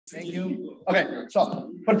Thank you. Okay,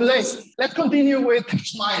 so for today, let's continue with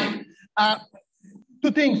smiling.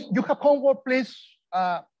 Two things. You have homework, please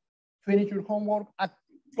finish your homework. A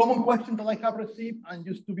common question that I have received, and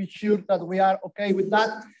just to be sure that we are okay with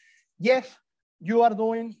that. Yes, you are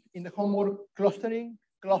doing in the homework clustering.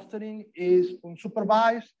 Clustering is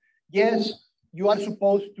unsupervised. Yes, you are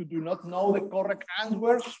supposed to do not know the correct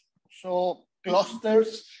answers. So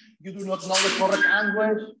clusters, you do not know the correct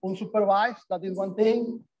answers, unsupervised, that is one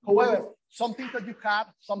thing. However, something that you have,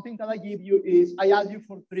 something that I give you is, I ask you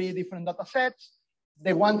for 3 different data sets.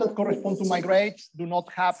 The ones that correspond to my grades do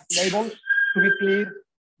not have labels. To be clear,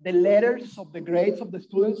 the letters of the grades of the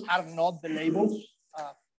students are not the labels.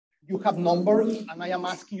 You have numbers, and I am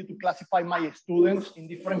asking you to classify my students in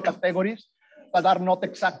different categories that are not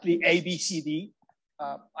exactly A, B, C, D.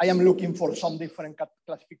 I am looking for some different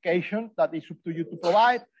classification that is up to you to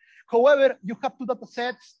provide. However, you have 2 data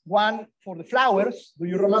sets, one for the flowers, do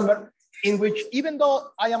you remember, in which even though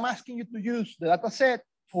I am asking you to use the data set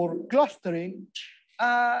for clustering,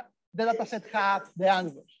 the data set has the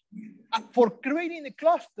answers. For creating the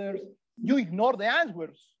clusters, you ignore the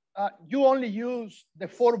answers. You only use the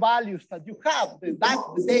 4 values that you have, the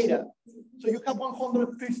data. So you have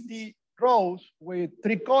 150 rows with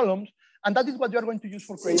 3 columns, and that is what you're going to use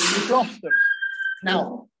for creating the clusters.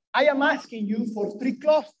 Now, I am asking you for 3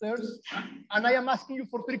 clusters, and I am asking you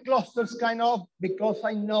for 3 clusters kind of because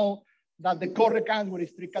I know that the correct answer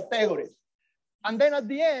is 3 categories. And then at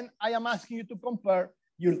the end, I am asking you to compare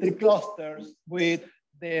your 3 clusters with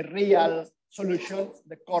the real solution,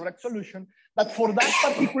 the correct solution, that for that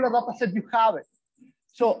particular data set you have it.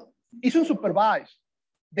 So it's unsupervised.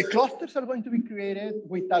 The clusters are going to be created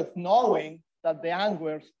without knowing that the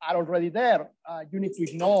answers are already there. You need to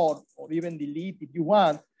ignore or even delete if you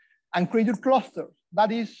want and create your clusters.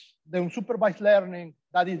 That is the unsupervised learning,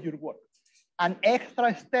 that is your work. An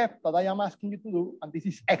extra step that I am asking you to do, and this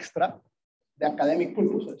is extra, the academic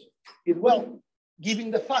purposes, is well,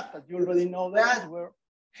 given the fact that you already know the answer,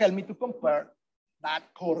 help me to compare that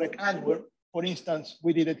correct answer. For instance,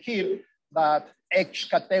 we did it here, that each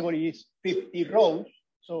category is 50 rows.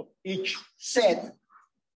 So each set,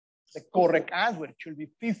 the correct answer should be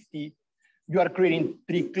 50. You are creating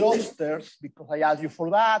 3 clusters because I asked you for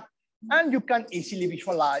that. And you can easily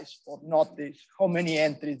visualize or notice how many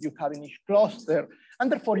entries you have in each cluster.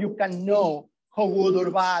 And therefore you can know how good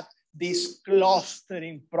or bad this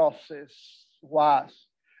clustering process was.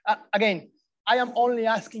 Again, I am only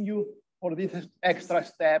asking you for this extra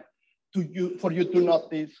step for you to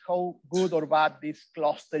notice how good or bad this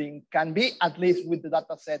clustering can be, at least with the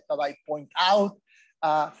data set that I point out.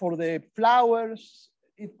 For the flowers,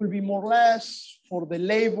 it will be more or less. For the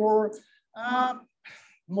labor,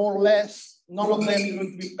 more or less. None of them is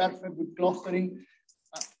going to be perfect with clustering.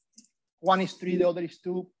 One is 3, the other is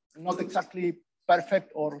 2. Not exactly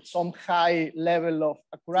perfect or some high level of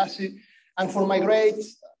accuracy. And for my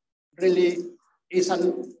grades, really is a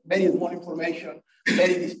very small information,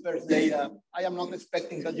 very dispersed data. I am not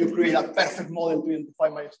expecting that you create a perfect model to identify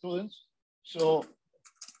my students. So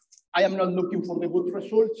I am not looking for the good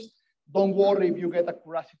results. Don't worry if you get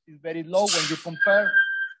accuracy is very low when you compare.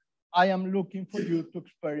 I am looking for you to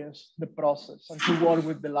experience the process and to work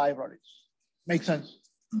with the libraries. Make sense?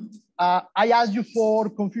 I asked you for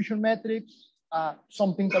confusion metrics.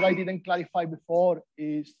 Something that I didn't clarify before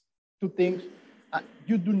is 2 things.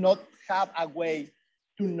 You do not have a way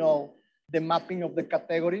to know the mapping of the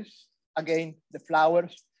categories. Again, the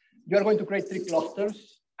flowers. You are going to create 3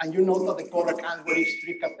 clusters, and you know that the correct answer is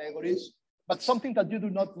 3 categories. But something that you do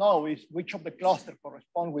not know is which of the clusters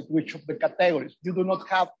correspond with which of the categories. You do not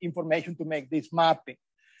have information to make this mapping.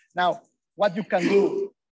 Now, what you can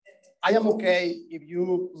do, I am okay if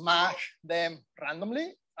you match them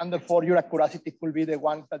randomly, and therefore your accuracy could be the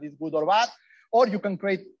one that is good or bad, or you can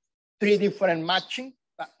create 3 different matching,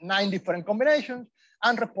 9 different combinations,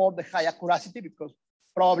 and report the high accuracy because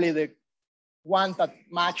probably the one that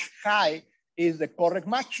match high is the correct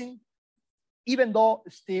matching, even though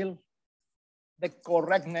still the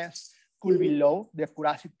correctness could be low. The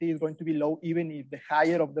accuracy is going to be low, even if the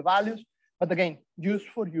higher of the values. But again, just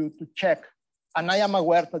for you to check. And I am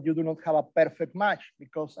aware that you do not have a perfect match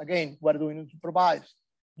because again, we're doing it supervised.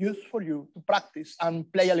 Just for you to practice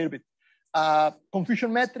and play a little bit.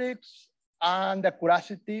 Confusion metrics and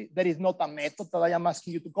accuracy, there is not a method that I am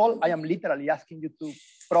asking you to call. I am literally asking you to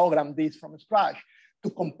program this from scratch to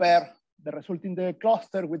compare the result in the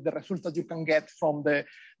cluster with the results that you can get from the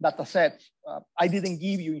data sets. I didn't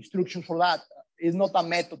give you instructions for that. It's not a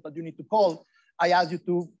method that you need to call. I ask you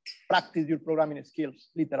to practice your programming skills,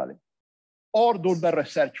 literally, or do the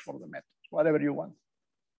research for the methods, whatever you want.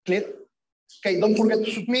 Clear? Okay, don't forget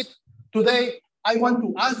to submit. Today, I want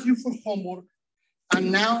to ask you for homework,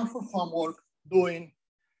 and now for homework, doing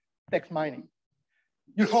text mining.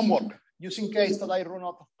 Your homework, just in case that I run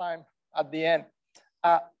out of time at the end.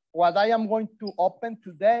 What I am going to open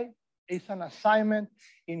today is an assignment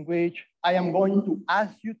in which I am going to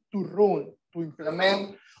ask you to run, to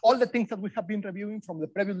implement all the things that we have been reviewing from the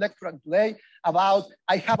previous lecture and today about,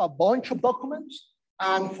 I have a bunch of documents,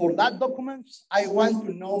 and for that documents, I want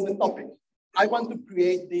to know the topic. I want to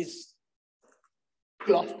create these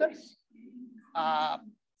clusters, a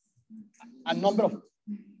number of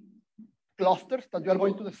clusters that you are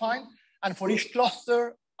going to define. And for each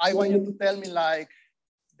cluster, I want you to tell me like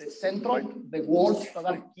the centroid, the words that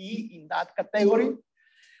are key in that category,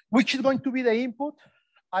 which is going to be the input.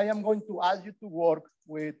 I am going to ask you to work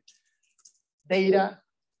with data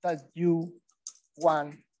that you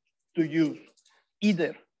want to use.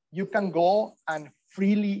 Either you can go and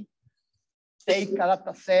freely take a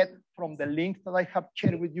data set from the links that I have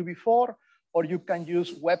shared with you before, or you can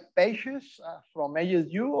use web pages from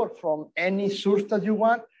ASU or from any source that you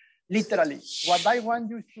want. Literally, what I want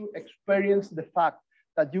you to experience the fact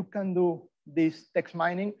that you can do this text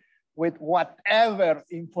mining with whatever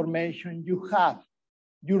information you have.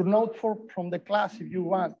 Your note from the class, if you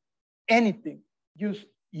want, anything, just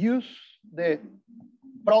use the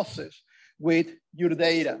process with your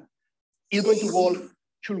data. It's going to work,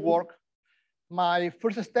 should work. My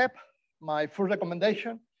first step, my first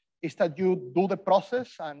recommendation is that you do the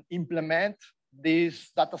process and implement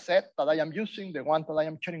this data set that I am using, the one that I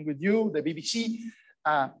am sharing with you, the BBC.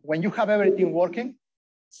 When you have everything working,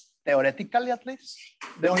 theoretically at least,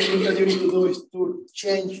 the only thing that you need to do is to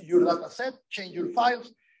change your data set, change your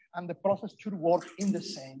files, and the process should work in the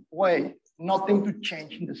same way. Nothing to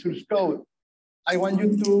change in the source code. I want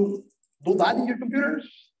you to do that in your computers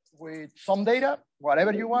with some data,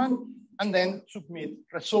 whatever you want, and then submit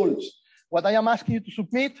results. What I am asking you to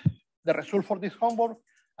submit, the result for this homework,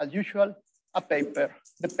 as usual, a paper,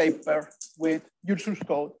 the paper with your source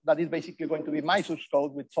code. That is basically going to be my source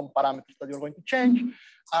code with some parameters that you're going to change,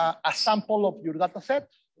 a sample of your data set,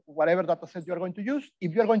 whatever data set you're going to use.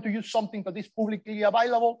 If you're going to use something that is publicly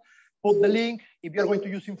available, put the link. If you're going to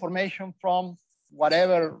use information from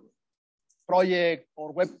whatever project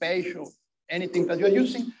or web page or anything that you're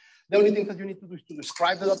using, the only thing that you need to do is to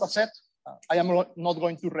describe the data set. I am not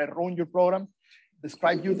going to rerun your program.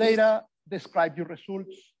 Describe your data, describe your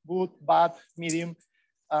results, good, bad, medium.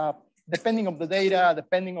 Depending on the data,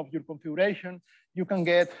 depending on your configuration, you can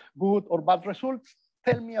get good or bad results.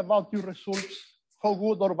 Tell me about your results, how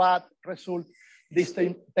good or bad results this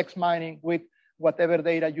text mining with whatever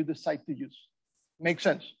data you decide to use. Makes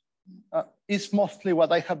sense? It's mostly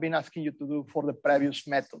what I have been asking you to do for the previous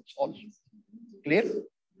methods also. Clear?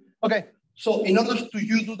 Okay, so in order to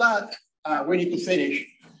you do that, we need to finish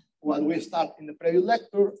what we start in the previous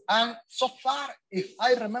lecture. And so far, if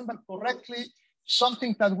I remember correctly,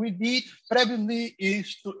 something that we did previously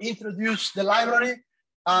is to introduce the library.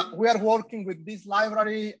 We are working with this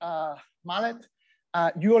library, MaLLET.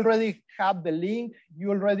 You already have the link.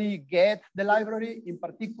 You already get the library. In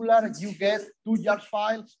particular, you get 2 jar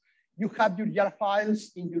files. You have your jar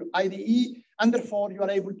files in your IDE, and therefore you are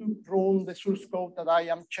able to run the source code that I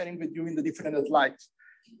am sharing with you in the different slides,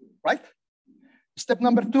 right? Step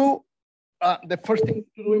number 2, the first thing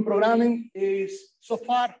to do in programming is, so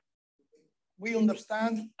far, we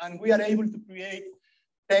understand and we are able to create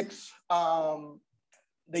text, the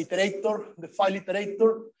iterator, the file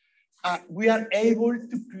iterator. We are able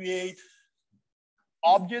to create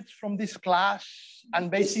objects from this class, and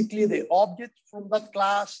basically the object from that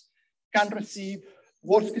class can receive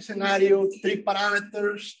worst case scenario 3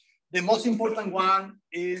 parameters. The most important one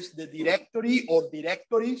is the directory or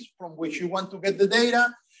directories from which you want to get the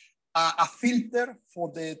data, a filter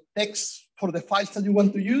for the text, for the files that you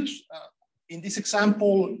want to use. In this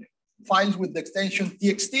example, files with the extension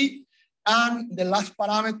txt, and the last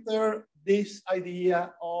parameter, this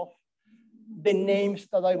idea of the names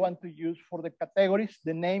that I want to use for the categories,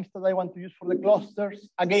 the names that I want to use for the clusters.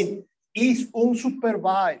 Again, is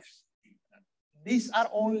unsupervised. These are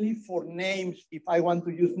only for names if I want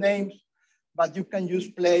to use names, but you can use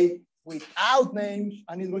play without names,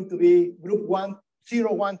 and it's going to be group 1,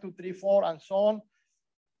 0, 1, 2, 3, 4, and so on,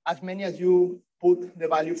 as many as you put the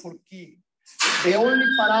value for key. The only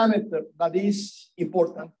parameter that is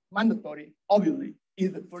important, mandatory, obviously,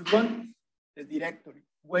 is the first one, the directory.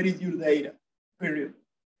 Where is your data, period.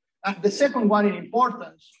 And the second one in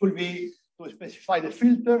importance will be to specify the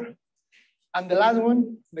filter. And the last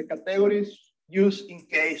one, the categories, used in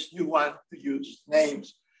case you want to use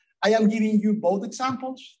names. I am giving you both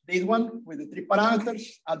examples, this one with the 3 parameters.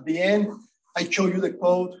 At the end, I show you the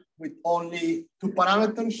code with only 2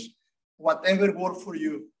 parameters, whatever works for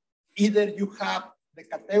you. Either you have the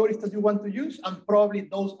categories that you want to use, and probably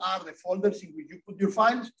those are the folders in which you put your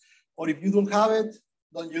files, or if you don't have it,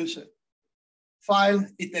 don't use it. File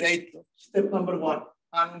iterator, step number 1.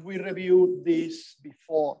 And we reviewed this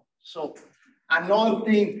before. So another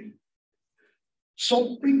thing,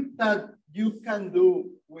 something that you can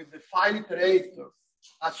do with the file iterator,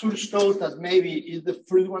 a source code that maybe is the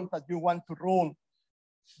first one that you want to run,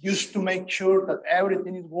 just to make sure that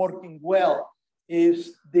everything is working well,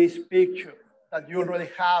 is this picture that you already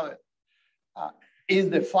have it. Is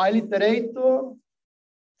the file iterator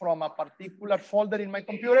from a particular folder in my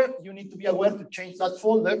computer. You need to be aware to change that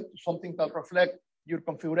folder to something that reflects your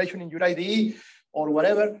configuration in your IDE or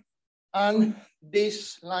whatever. And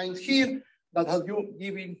these lines here that have you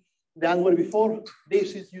given the answer before,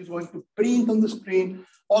 this is just going to print on the screen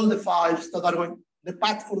all the files that are going, the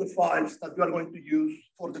path for the files that you are going to use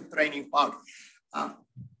for the training part.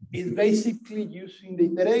 It's basically using the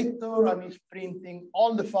iterator and it's printing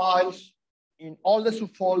all the files in all the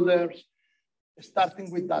subfolders,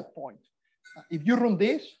 starting with that point. If you run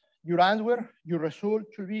this, your answer, your result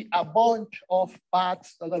should be a bunch of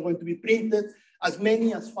paths that are going to be printed, as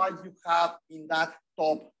many as files you have in that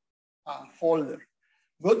top folder.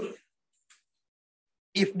 Good.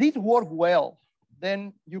 If this works well,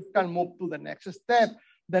 then you can move to the next step.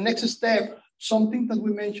 The next step, something that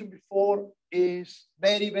we mentioned before, is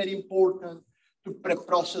very, very important to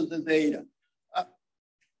pre-process the data.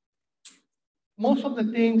 Most of the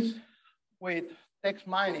things with text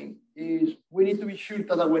mining is we need to be sure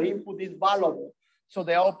that our input is valuable so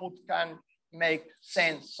the output can make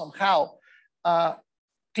sense somehow.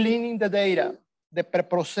 Cleaning the data, the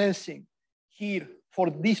pre-processing here for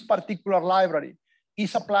this particular library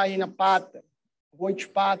is applying a pattern.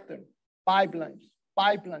 Which pattern? Pipelines,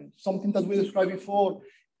 something that we described before,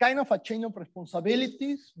 kind of a chain of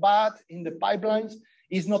responsibilities, but in the pipelines,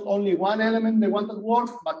 it's not only one element they want to work,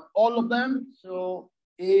 but all of them. So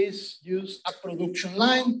is use a production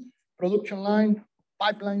line,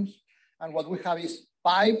 pipelines, and what we have is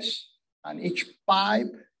pipes, and each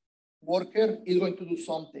pipe worker is going to do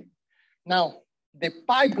something. Now, the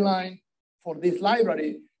pipeline for this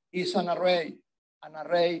library is an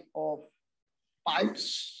array of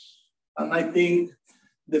pipes, and I think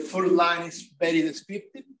the first line is very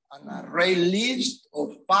descriptive, an array list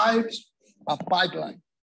of pipes, a pipeline.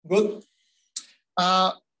 Good.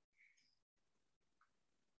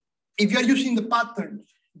 If you're using the patterns,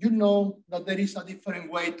 you know that there is a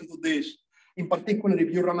different way to do this. In particular,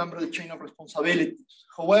 if you remember the chain of responsibilities.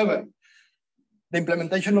 However, the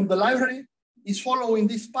implementation of the library is following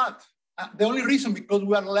this path. The only reason, because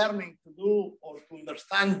we are learning to do or to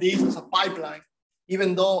understand this as a pipeline,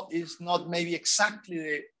 even though it's not maybe exactly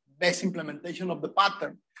the best implementation of the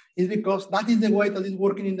pattern, is because that is the way that it's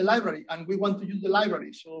working in the library, and we want to use the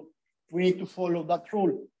library. So we need to follow that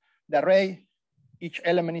rule. The array, each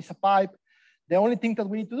element is a pipe. The only thing that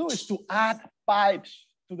we need to do is to add pipes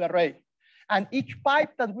to the array. And each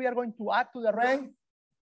pipe that we are going to add to the array,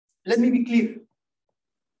 let me be clear.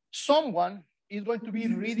 Someone is going to be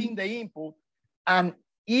reading the input, and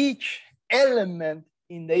each element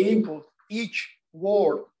in the input, each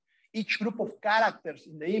word, each group of characters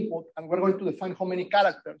in the input, and we're going to define how many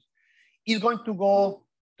characters, is going to go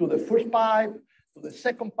to the first pipe, to the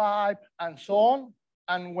second pipe, and so on.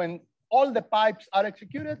 And when all the pipes are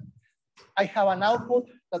executed, I have an output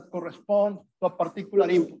that corresponds to a particular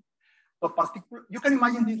input. You can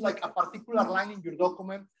imagine this like a particular line in your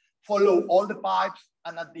document, follow all the pipes,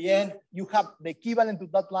 and at the end, you have the equivalent to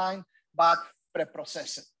that line, but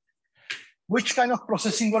pre-process it. Which kind of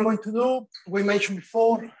processing we're going to do? We mentioned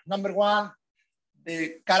before, number one,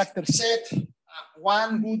 the character set.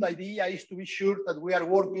 One good idea is to be sure that we are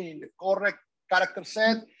working in the correct character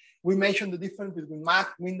set. We mentioned the difference between Mac,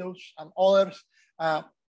 Windows, and others.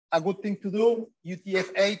 A good thing to do,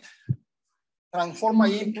 UTF-8, transform my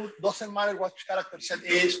input, doesn't matter what character set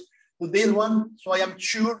is, to this one, so I am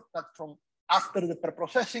sure that from after the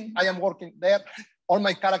pre-processing, I am working there. All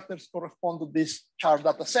my characters correspond to this chart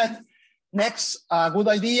data set. Next, a good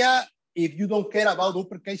idea, if you don't care about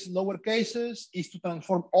uppercase and lower cases, is to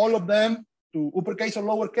transform all of them to uppercase or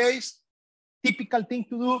lowercase. Typical thing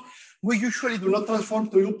to do, we usually do not transform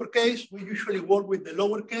to uppercase, we usually work with the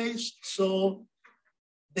lowercase. So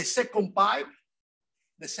the second pipe,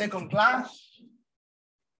 the second class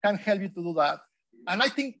can help you to do that. And I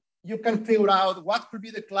think you can figure out what could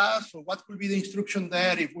be the class or what could be the instruction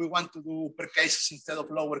there if we want to do uppercases instead of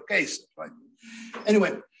lower cases, right?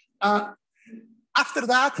 Anyway, after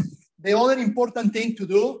that, the other important thing to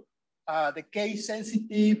do, the case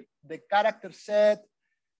sensitive the character set.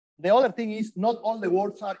 The other thing is not all the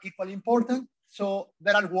words are equally important. So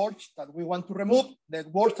there are words that we want to remove. The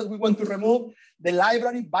words that we want to remove, the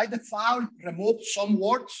library by default removes some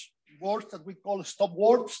words that we call stop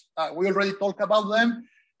words. We already talked about them.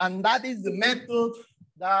 And that is the method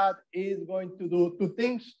that is going to do two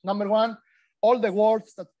things. Number one, all the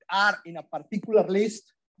words that are in a particular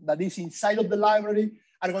list that is inside of the library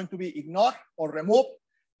are going to be ignored or removed.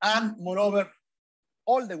 And moreover,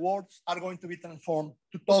 all the words are going to be transformed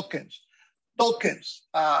to tokens. Tokens,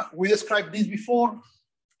 we described this before.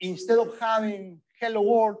 Instead of having hello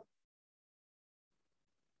world,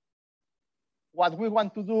 what we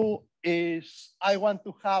want to do is I want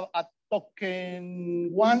to have a token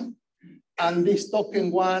 1, and this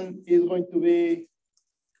token 1 is going to be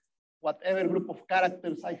whatever group of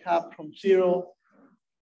characters I have from 0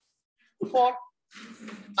 to 4.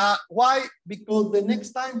 Why? Because the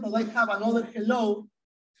next time that I have another hello,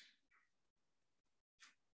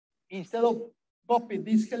 instead of copy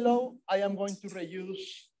this hello, I am going to reuse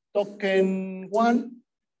token 1,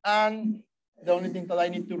 and the only thing that I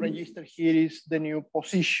need to register here is the new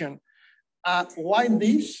position. Why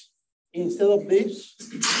this instead of this?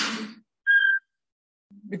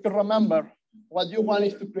 Because remember, what you want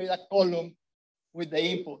is to create a column with the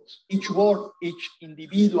inputs. Each word, each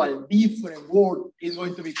individual different word is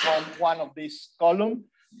going to become one of these columns.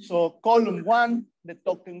 So column 1, the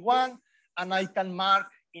token 1, and I can mark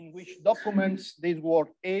in which documents this word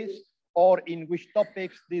is, or in which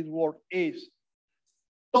topics this word is.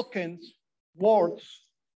 Tokens, words,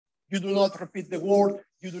 you do not repeat the word,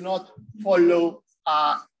 you do not follow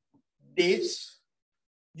this,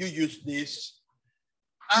 you use this.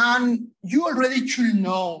 And you already should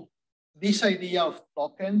know this idea of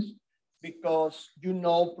tokens because you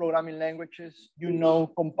know programming languages, you know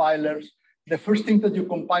compilers. The first thing that your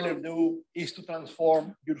compiler do is to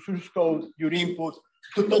transform your source code, your input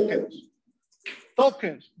to tokens.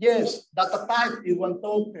 Tokens, yes, data type is one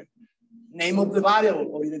token. Name of the variable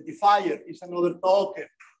or identifier is another token.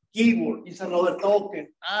 Keyword is another token,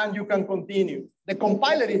 and you can continue. The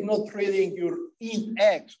compiler is not reading your int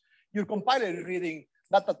x. Your compiler is reading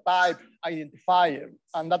data type identifier,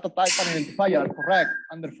 and data type and identifier are correct,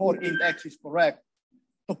 and therefore int x is correct.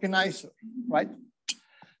 Tokenizer, right?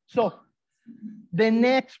 So the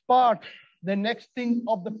next part, the next thing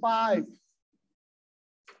of the pipe,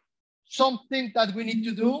 something that we need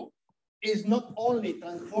to do is not only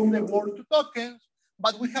transform the word to tokens,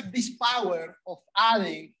 but we have this power of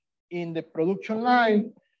adding in the production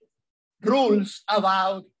line rules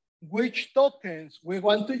about which tokens we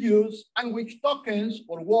want to use and which tokens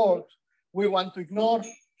or words we want to ignore.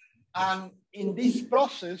 And in this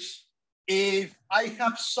process, if I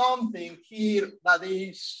have something here that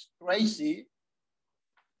is crazy,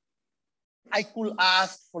 I could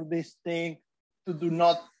ask for this thing to do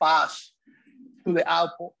not pass to the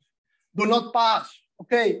output. Do not pass.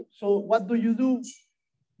 Okay, so what do?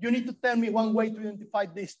 You need to tell me one way to identify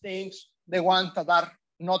these things, the ones that are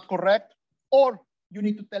not correct, or you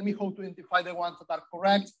need to tell me how to identify the ones that are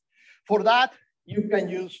correct. For that, you can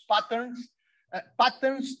use patterns.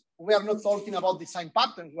 Patterns, we are not talking about design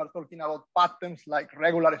patterns. We are talking about patterns like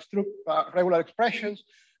regular expressions.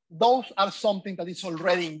 Those are something that is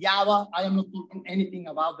already in Java. I am not talking anything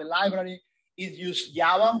about the library. It's used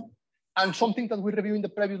Java. And something that we reviewed in the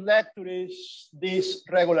previous lecture is this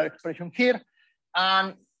regular expression here.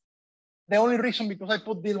 And the only reason because I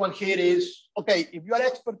put this one here is, okay, if you are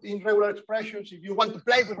expert in regular expressions, if you want to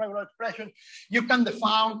play with regular expressions, you can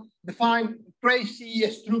define crazy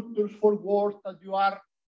structures for words that you are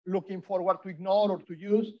looking forward to ignore or to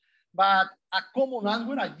use. But a common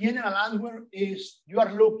answer, a general answer is you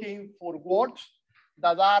are looking for words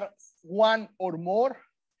that are one or more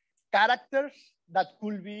characters that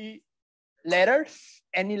could be letters,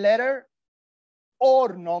 any letter,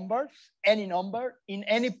 or numbers, any number in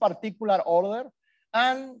any particular order.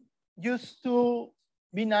 And just to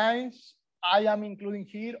be nice, I am including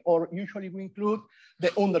here, or usually we include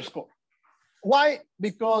the underscore. Why?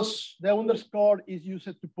 Because the underscore is used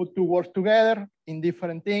to put two words together in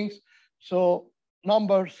different things. So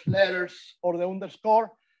numbers, letters, or the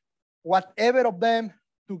underscore, whatever of them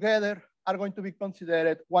together are going to be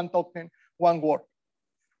considered one token, one word.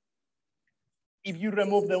 If you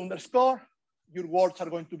remove the underscore, your words are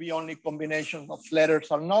going to be only combinations of letters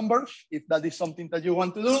or numbers, if that is something that you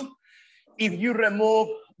want to do. If you remove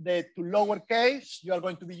the to lowercase, you are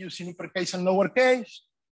going to be using uppercase and lowercase,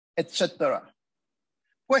 etc.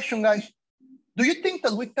 Question, guys, do you think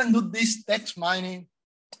that we can do this text mining,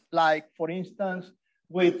 like for instance,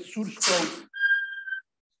 with source code?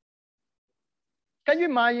 can you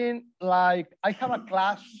imagine, like, I have a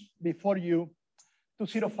class before you,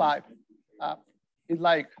 205. It's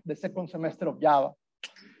like the second semester of Java.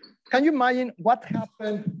 Can you imagine what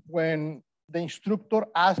happened when the instructor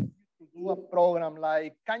asked you to do a program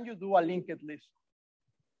like, can you do a linked list?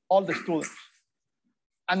 All the students.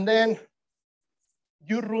 And then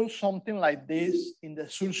you run something like this in the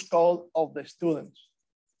source code of the students.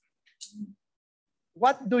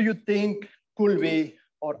 What do you think could be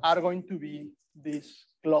or are going to be these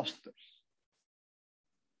clusters?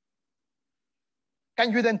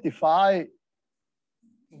 Can you identify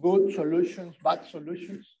good solutions, bad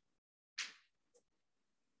solutions?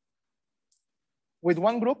 With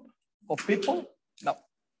one group of people? No.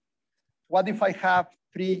 What if I have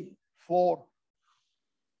 3, 4,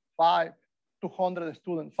 5, 200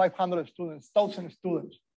 students, 500 students, 1,000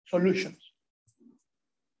 students, solutions?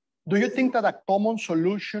 Do you think that a common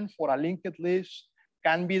solution for a linked list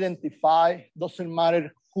can be identified? Doesn't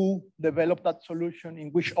matter who developed that solution,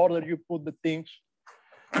 in which order you put the things.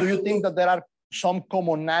 Do you think that there are some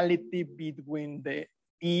commonality between the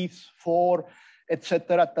is, for,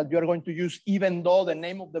 etc., that you're going to use, even though the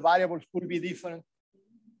name of the variables could be different?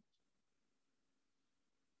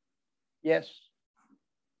 Yes.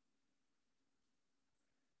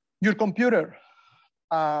 Your computer,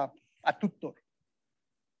 a tutor.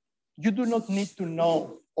 You do not need to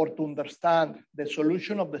know or to understand the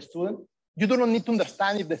solution of the student. You do not need to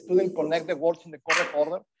understand if the student connects the words in the correct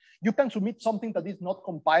order. You can submit something that is not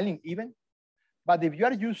compiling even. But if you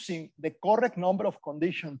are using the correct number of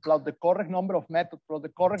conditions, plus the correct number of methods, plus the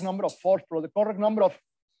correct number of force, plus the correct number of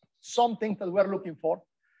something that we're looking for,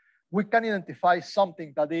 we can identify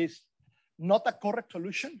something that is not a correct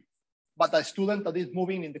solution, but a student that is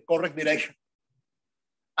moving in the correct direction.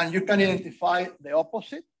 And you can identify the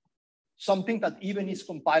opposite. Something that even is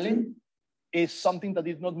compiling is something that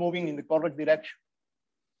is not moving in the correct direction.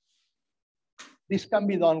 This can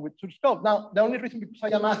be done with source code. Now, the only reason because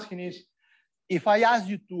I am asking is, if I ask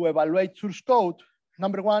you to evaluate source code,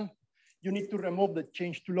 number one, you need to remove the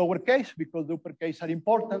change to lowercase because the uppercase are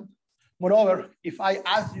important. Moreover, if I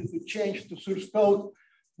ask you to change to source code,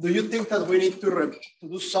 do you think that we need to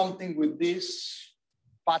do something with this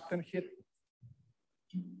pattern here?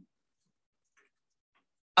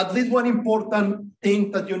 At least one important thing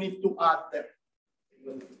that you need to add there.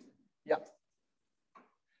 Yeah.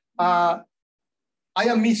 I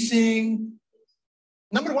am missing,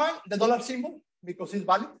 number one, the dollar symbol, because it's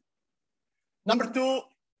valid. Number two,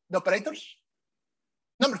 the operators.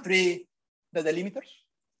 Number three, the delimiters.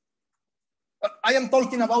 I am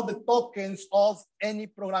talking about the tokens of any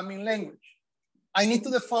programming language. I need to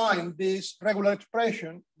define this regular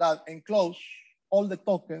expression that encloses all the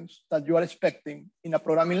tokens that you are expecting in a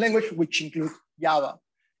programming language, which includes Java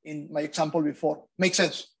in my example before. Makes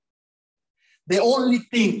sense? The only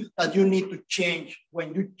thing that you need to change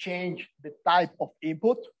when you change the type of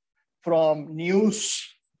input from news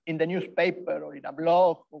in the newspaper or in a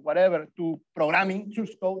blog or whatever to programming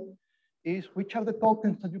source code is which are the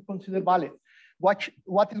tokens that you consider valid.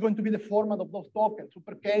 What is going to be the format of those tokens?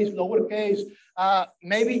 Uppercase, lowercase,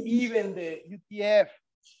 maybe even the UTF.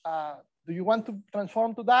 Do you want to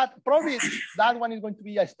transform to that? Probably that one is going to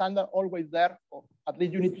be a standard always there, or at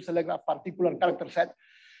least you need to select a particular character set.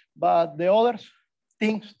 But the others,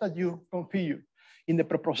 things that you configure in the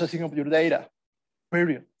preprocessing of your data,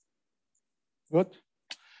 period. Good.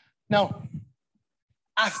 Now,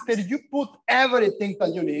 after you put everything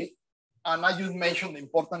that you need, and I just mentioned the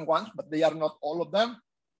important ones, but they are not all of them,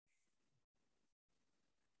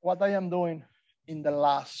 what I am doing in the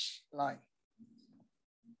last line.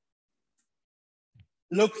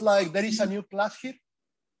 Looks like there is a new class here.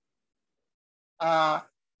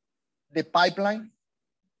 The pipeline,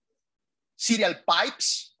 serial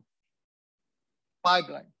pipes,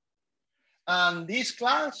 pipeline. And this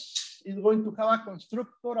class is going to have a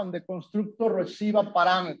constructor, and the constructor receive a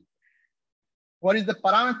parameter. What is the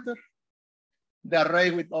parameter? The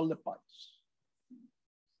array with all the pipes.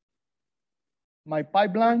 My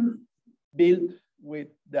pipeline built with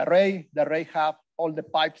the array have all the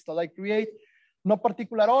pipes that I create. No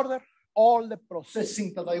particular order, all the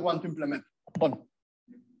processing that I want to implement. Done.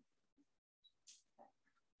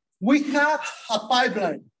 We have a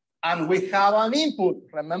pipeline and we have an input,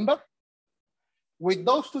 remember? With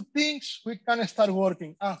those two things, we can start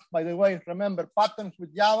working. By the way, remember patterns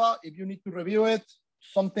with Java, if you need to review it,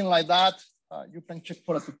 something like that, you can check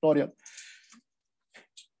for a tutorial.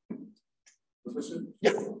 Question?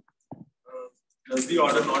 Yeah. Does the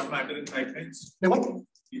order not matter in pipelines? The what?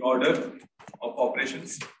 The order of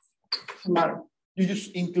operations? Doesn't matter. You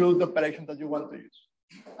just include the operation that you want to use.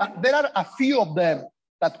 There are a few of them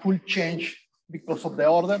that will change because of the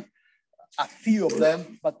order, a few of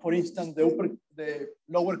them, but for instance, the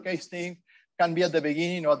lowercase thing can be at the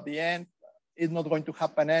beginning or at the end. It's not going to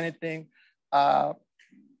happen anything. The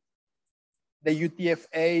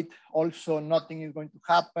UTF-8, also nothing is going to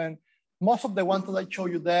happen. Most of the ones that I show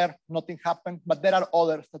you there, nothing happened, but there are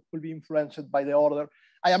others that could be influenced by the order.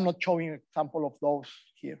 I am not showing an example of those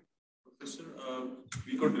here. Professor,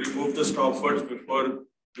 we could remove the stopwords before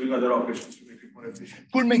doing other operations to make it more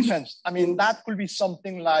efficient. Could make sense. I mean, that could be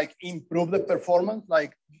something like improve the performance,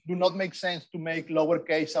 like do not make sense to make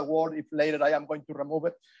lowercase a word if later I am going to remove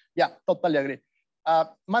it. Yeah, totally agree.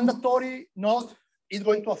 Mandatory, not. Is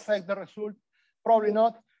going to affect the result? Probably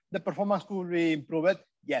not. The performance could be improved.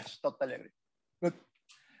 Yes, totally agree. Good.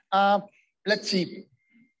 Let's see.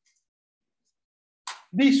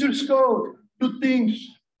 This source code, two things,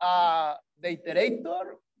 the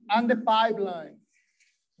iterator and the pipeline.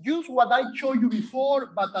 Use what I showed you before,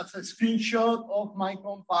 but as a screenshot of my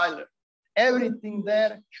compiler. Everything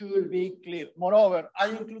there should be clear. Moreover, I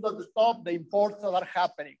include at the top the imports that are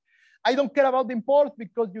happening. I don't care about the import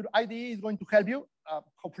because your IDE is going to help you.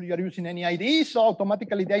 Hopefully you're using any IDE, so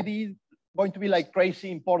automatically the IDE is going to be like crazy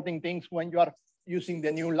importing things when you are using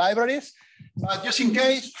the new libraries. But just in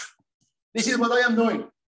case, this is what I am doing.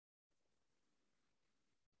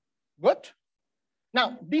 Good.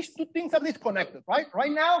 Now, these two things are disconnected, right?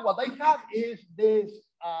 Right now, what I have is this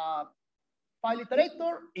file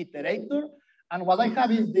iterator, and what I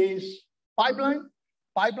have is this pipeline.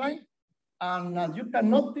 And as you can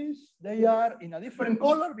notice, they are in a different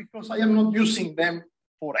color because I am not using them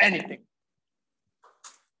for anything.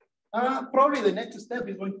 Probably the next step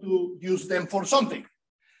is going to use them for something.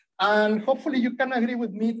 And hopefully you can agree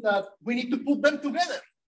with me that we need to put them together.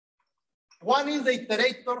 One is the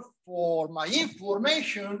iterator for my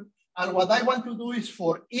information. And what I want to do is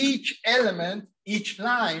for each element, each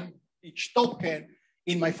line, each token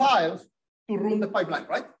in my files to run the pipeline,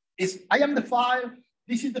 right? I am the file,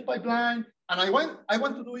 this is the pipeline, and I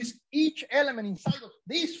want to do is each element inside of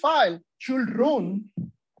this file should run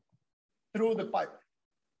through the pipeline.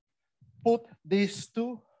 Put these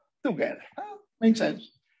two together. Makes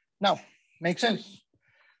sense. Now, makes sense.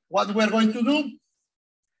 What we're going to do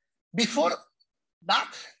before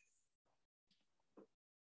that,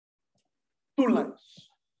 two lines.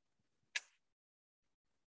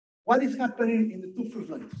 What is happening in the two first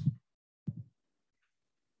lines?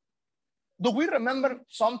 Do we remember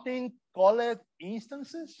something called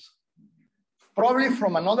instances? Probably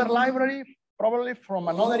from another library, probably from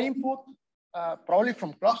another input, probably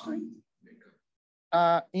from clustering.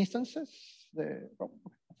 Instances.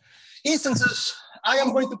 Instances, I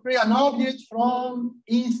am going to create an object from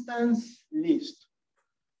instance list.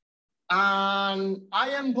 And I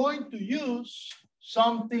am going to use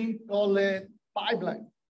something called pipeline.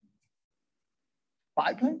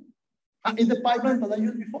 Pipeline? Is the pipeline that I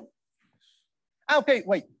used before? Okay,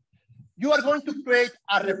 wait. You are going to create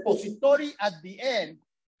a repository at the end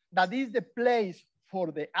that is the place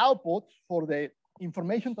for the output, for the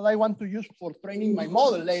information that I want to use for training my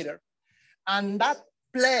model later. And that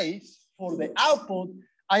place for the output,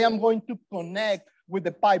 I am going to connect with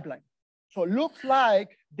the pipeline. So it looks like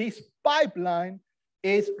this pipeline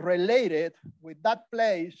is related with that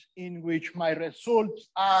place in which my results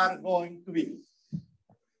are going to be.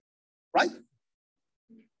 Right?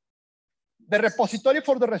 The repository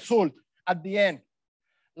for the result at the end,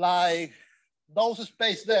 like those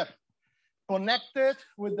space there, connected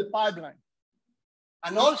with the pipeline.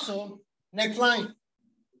 And also, next line,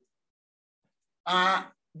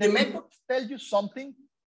 the methods tell you something,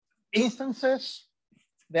 instances,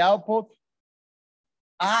 the output,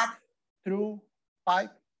 add through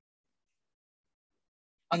pipe,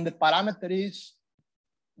 and the parameter is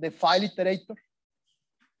the file iterator.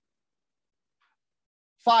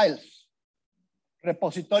 Files,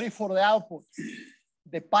 repository for the output,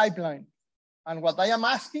 the pipeline. And what I am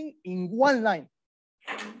asking in one line,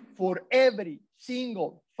 for every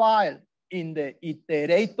single file in the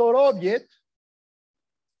iterator object,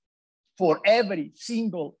 for every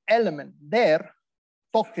single element there,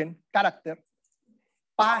 token, character,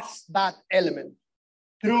 pass that element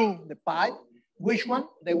through the pipe. Which one?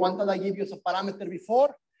 The one that I give you as a parameter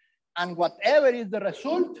before. And whatever is the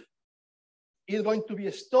result is going to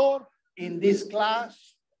be stored in this class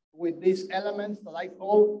with these elements that I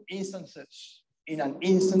call instances in an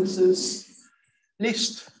instances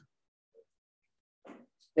list.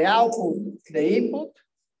 The output, the input,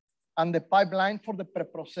 and the pipeline for the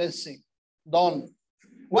preprocessing. Done.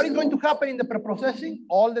 What is going to happen in the preprocessing?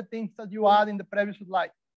 All the things that you add in the previous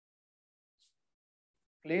slide.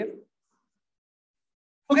 Clear?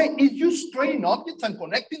 Okay, it's just training objects and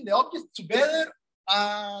connecting the objects together,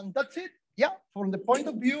 and that's it. Yeah, from the point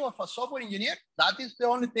of view of a software engineer, that is the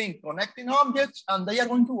only thing, connecting objects, and they are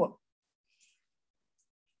going to work.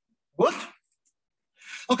 Good?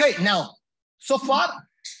 Okay, now, so far,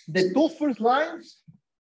 the two first lines,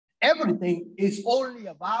 everything is only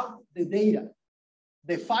about the data,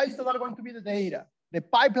 the files that are going to be the data, the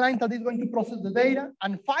pipeline that is going to process the data,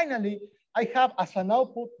 and finally, I have as an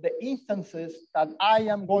output the instances that I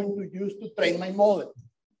am going to use to train my model,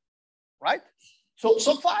 right? So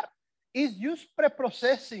far, it's just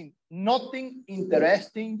pre-processing, nothing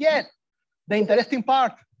interesting yet. The interesting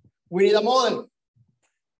part, we need a model.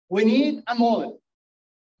 We need a model.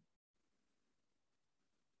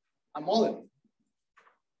 A model.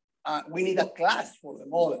 We need a class for the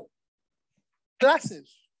model. Classes.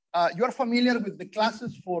 You are familiar with the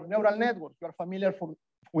classes for neural networks. You are familiar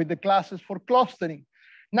with the classes for clustering.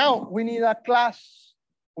 Now we need a class.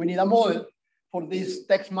 We need a model for this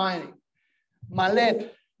text mining.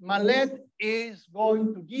 MaLLET. MaLLET is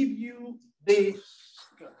going to give you this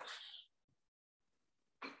class.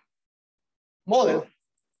 Model.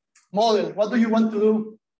 Model. What do you want to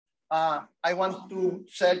do? I want to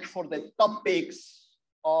search for the topics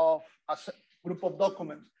of a group of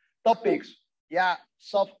documents. Topics, yeah,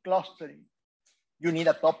 sub-clustering. You need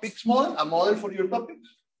a topics model, a model for your topics.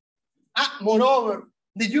 Moreover,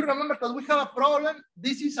 did you remember that we have a problem?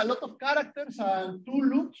 This is a lot of characters and two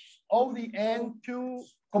loops, ODN to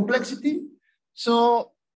complexity.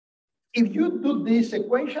 So if you do this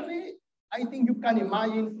sequentially, I think you can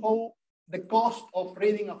imagine how the cost of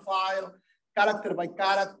reading a file character by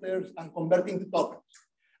characters and converting to tokens.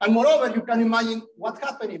 And moreover, you can imagine what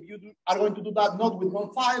happens if you are going to do that not with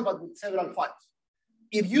one file, but with several files.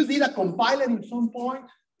 If you did a compiler in some point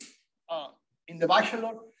in the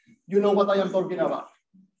bachelor, you know what I am talking about.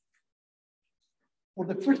 For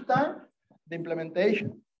the first time, the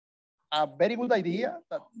implementation, a very good idea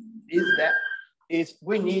that is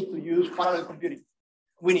we need to use parallel computing.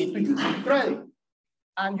 We need to use threading.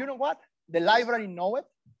 And you know what? The library knows it,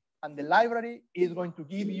 and the library is going to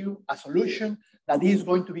give you a solution that is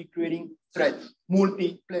going to be creating threads,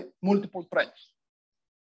 multiple threads.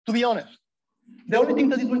 To be honest, the only thing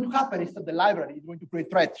that is going to happen is that the library is going to create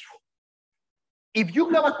threads. If you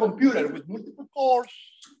have a computer with multiple cores,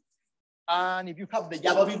 and if you have the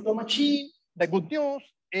Java virtual machine, the good news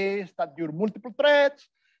is that your multiple threads,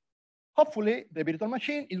 hopefully the virtual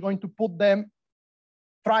machine is going to put them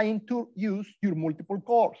trying to use your multiple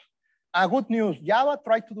cores. Good news, Java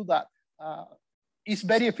tried to do that. It's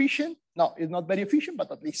very efficient. No, it's not very efficient,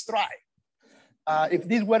 but at least try. If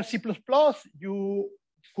this were C++, you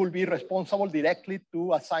could be responsible directly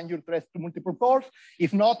to assign your threads to multiple cores.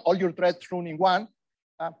 If not, all your threads run in one.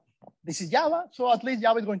 This is Java, so at least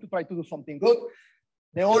Java is going to try to do something good.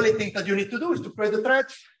 The only thing that you need to do is to create the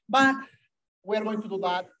threads, but we're going to do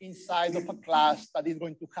that inside of a class that is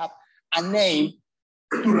going to have a name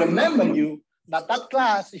to remember you that that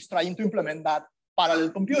class is trying to implement that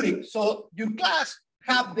parallel computing. So your class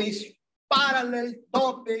have this parallel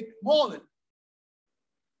topic model.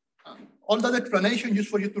 All that explanation just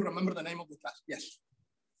for you to remember the name of the class. Yes.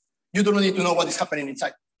 You don't need to know what is happening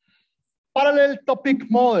inside. Parallel topic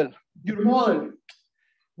model, your model,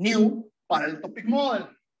 new parallel topic model.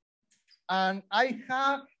 And I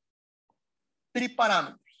have 3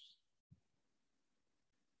 parameters.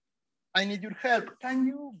 I need your help. Can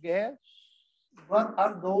you guess what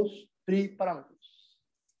are those 3 parameters?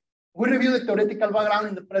 We reviewed the theoretical background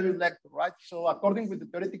in the previous lecture, right? So according with the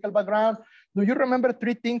theoretical background, do you remember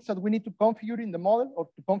 3 things that we need to configure in the model or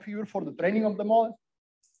to configure for the training of the model?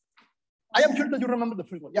 I am sure that you remember the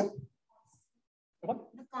first one. Yeah. What?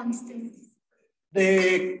 The constant.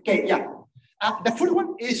 Yeah. The first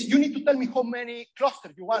one is you need to tell me how many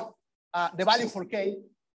clusters you want. The value for K.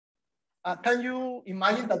 Can you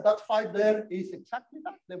imagine that that 5 there is exactly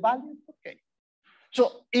that, the value for K?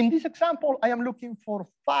 So in this example, I am looking for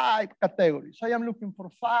 5 categories. I am looking for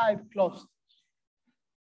 5 clusters.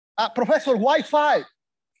 Professor, why 5?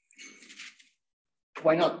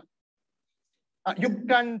 Why not? You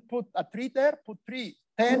can put a 3 there, put 3,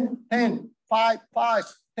 10, 10, 5, 5,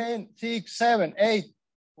 10, 6, 7, 8,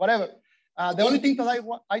 whatever. The only thing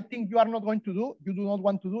that I think you are not going to do, you do not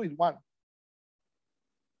want to do is 1.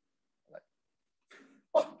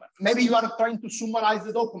 Well, maybe you are trying to summarize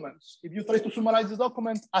the documents. If you try to summarize the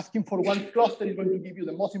document, asking for 1 cluster is going to give you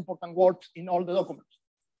the most important words in all the documents.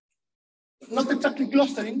 Not exactly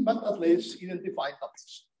clustering, but at least identifying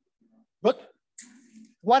topics. Good.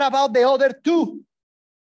 What about the other 2?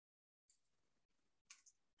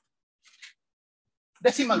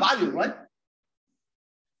 Decimal value, right?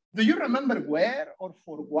 Do you remember where or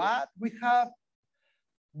for what we have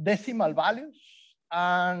decimal values?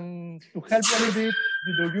 And to help you a little bit,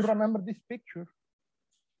 do you remember this picture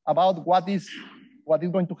about what is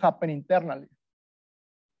going to happen internally?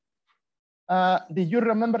 Did you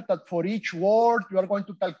remember that for each word, you are going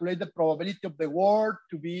to calculate the probability of the word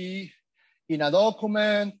to be in a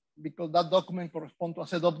document, because that document corresponds to a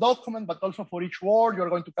set of documents, but also for each word, you're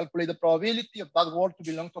going to calculate the probability of that word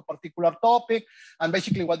to belong to a particular topic. And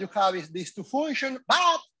basically what you have is these two functions,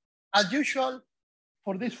 but as usual,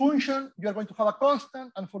 for this function, you're going to have a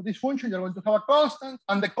constant, and for this function, you're going to have a constant,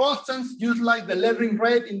 and the constants, just like the learning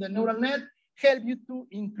rate in the neural net, help you to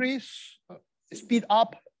increase, speed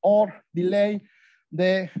up, or delay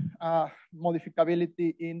the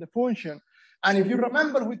modificability in the function. And if you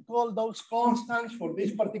remember, we call those constants for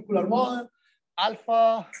this particular model,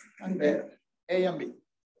 alpha and beta, A and B.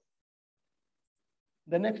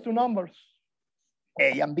 The next two numbers,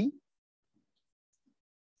 A and B.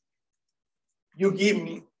 You give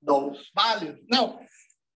me those values. Now,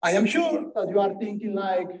 I am sure that you are thinking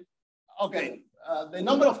like, okay, the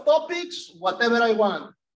number of topics, whatever I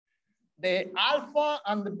want. The alpha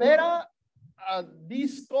and the beta,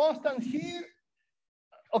 these constants here,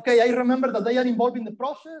 okay, I remember that they are involved in the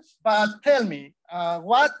process, but tell me,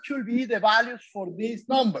 what should be the values for these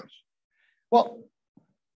numbers? Well,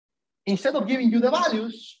 instead of giving you the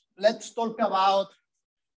values, let's talk about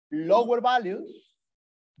lower values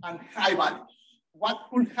and high values. What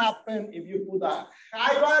could happen if you put a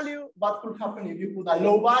high value? What could happen if you put a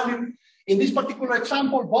low value? In this particular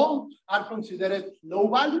example, both are considered low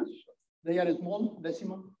values. They are small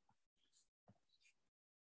decimal.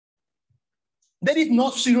 There is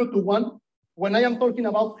no 0 to 1. When I am talking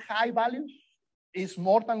about high values, it's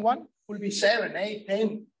more than 1. Could be 7, 8,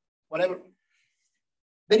 10, whatever.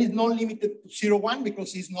 There is no limited to 0, 1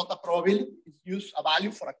 because it's not a probability. It's just a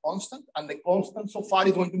value for a constant, and the constant so far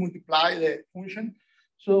is going to multiply the function.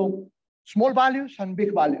 So small values and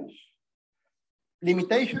big values.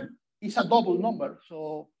 Limitation is a double number.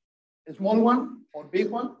 So a small one or big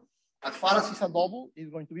one, as far as it's a double, it's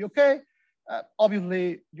going to be okay.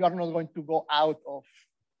 Obviously, you are not going to go out of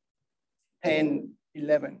 10,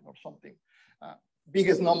 11 or something.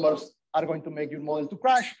 Biggest numbers are going to make your model to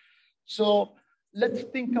crash. So let's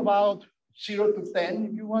think about 0 to 10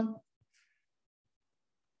 if you want.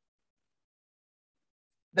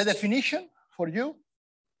 The definition for you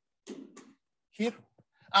here.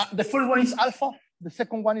 The first one is alpha. The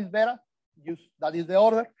second one is beta. That is the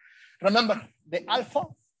order. Remember, the alpha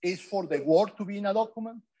is for the word to be in a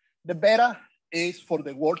document. The beta is for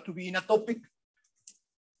the word to be in a topic.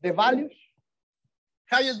 The values,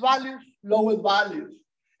 highest values, lowest values.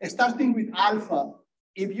 Starting with alpha,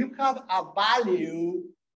 if you have a value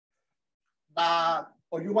that,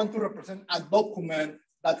 or you want to represent a document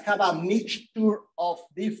that have a mixture of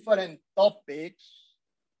different topics,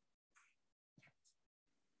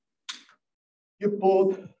 you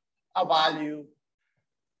put a value.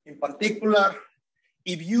 In particular,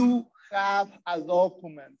 if you have a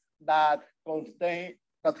document that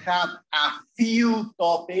have a few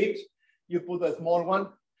topics, you put a small one.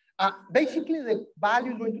 Basically, the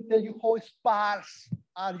value is going to tell you how sparse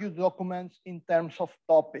are your documents in terms of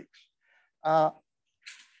topics.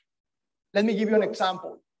 Let me give you an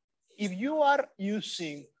example. If you are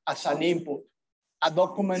using as an input a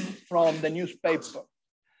document from the newspaper,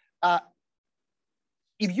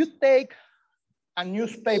 if you take a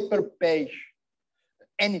newspaper page,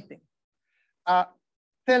 anything,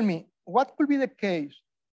 tell me, what could be the case?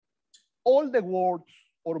 All the words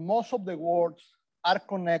or most of the words are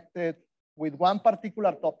connected with one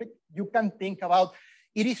particular topic. You can think about,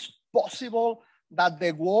 it is possible that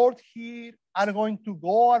the words here are going to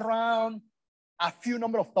go around a few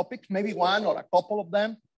number of topics, maybe one or a couple of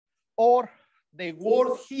them, or the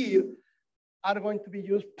words here are going to be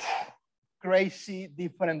used crazy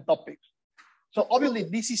different topics. So obviously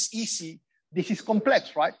this is easy, this is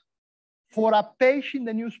complex, right? For a page in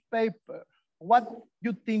the newspaper, what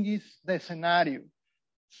you think is the scenario?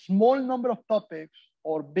 Small number of topics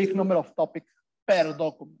or big number of topics per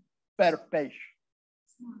document, per page?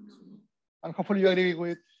 And hopefully you agree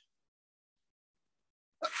with.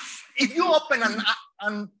 If you open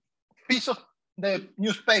a piece of the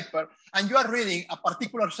newspaper and you are reading a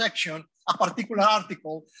particular section, a particular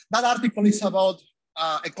article, that article is about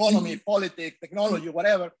economy, politics, technology,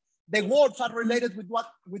 whatever, the words are related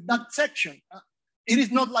with that section. It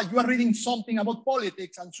is not like you are reading something about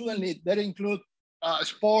politics and suddenly they include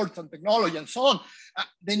sports and technology and so on.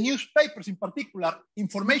 The newspapers in particular,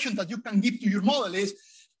 information that you can give to your model is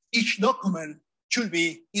each document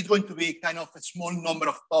is going to be kind of a small number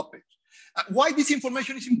of topics. Why this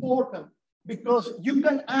information is important? Because you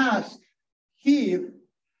can ask here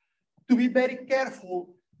to be very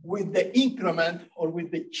careful with the increment or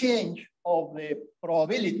with the change of the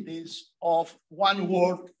probabilities of one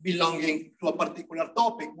word belonging to a particular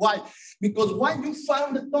topic. Why? Because when you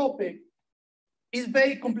found the topic, it's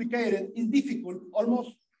very complicated, it's difficult,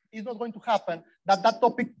 almost it's not going to happen that that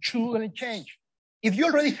topic shouldn't change. If you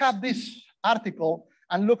already have this article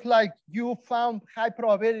and looks like you found high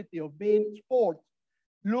probability of being sport,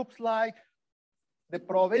 looks like the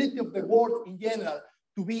probability of the word in general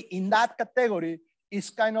to be in that category is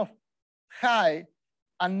kind of high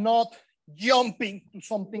and not jumping to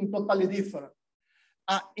something totally different.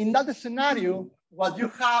 In that scenario, what you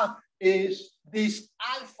have is this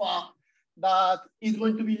alpha that is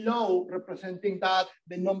going to be low, representing that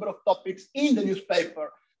the number of topics in the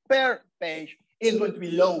newspaper per page is going to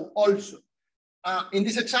be low also. In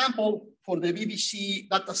this example, for the BBC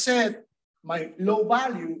data set, my low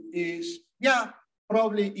value is, yeah,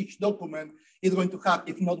 probably each document is going to have,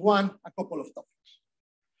 if not one, a couple of topics.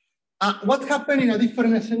 What happened in a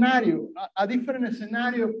different scenario? A different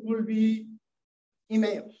scenario could be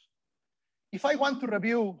emails. If I want to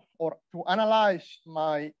review or to analyze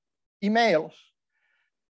my emails,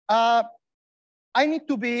 I need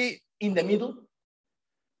to be in the middle,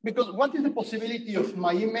 because what is the possibility of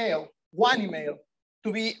my email, one email,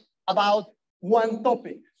 to be about one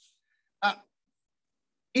topic?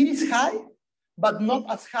 It is high, but not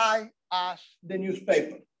as high as the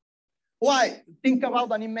newspaper. Why? Think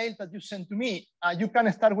about an email that you send to me. You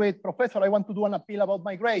can start with, Professor, I want to do an appeal about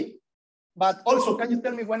my grade. But also, can you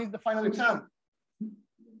tell me when is the final exam?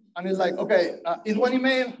 And it's like, okay, it's one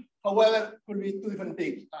email. However, it could be two different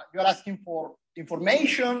things. You're asking for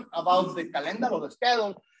information about the calendar or the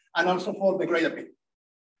schedule, and also for the grade appeal.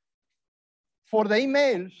 For the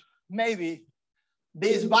emails, maybe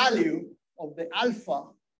this value of the alpha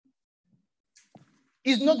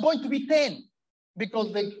is not going to be 10,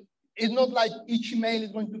 because it's not like each email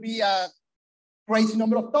is going to be a crazy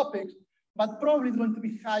number of topics, but probably it's going to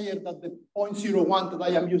be higher than the 0.01 that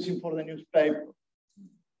I am using for the newspaper.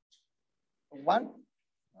 1,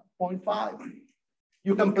 0.5.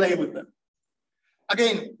 You can play with them.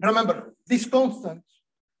 Again, remember, these constants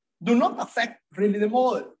do not affect really the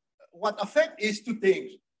model. What affects is two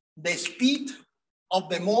things: the speed of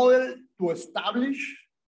the model to establish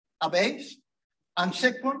a base, and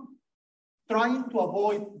second, trying to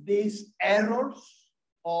avoid these errors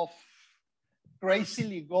of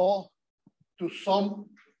crazily go to some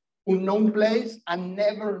unknown place and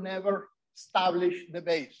never establish the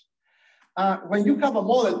base. When you have a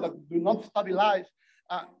model that do not stabilize,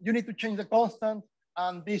 you need to change the constant,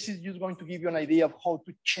 and this is just going to give you an idea of how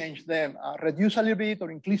to change them. Reduce a little bit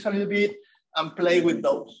or increase a little bit and play with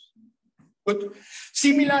those. Good.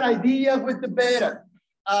 Similar idea with the beta.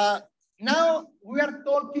 Now we are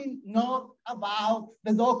talking not about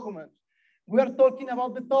the documents. We are talking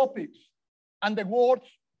about the topics and the words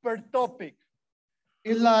per topic.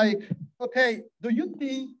 It's like, okay, do you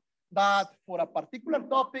think that for a particular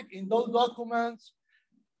topic in those documents,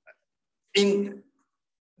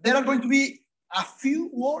 there are going to be a few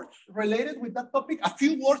words related with that topic, a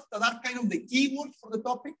few words that are kind of the keywords for the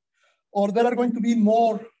topic, or there are going to be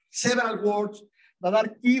several words that are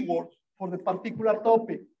keywords for the particular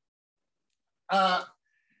topic?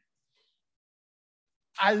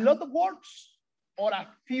 A lot of words or a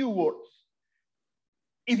few words?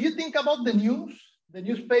 If you think about the news, the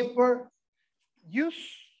newspaper, use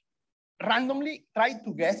randomly, try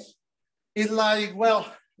to guess. It's like, well,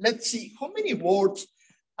 let's see, how many words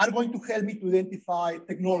are going to help me to identify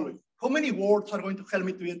technology? How many words are going to help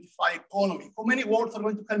me to identify economy? How many words are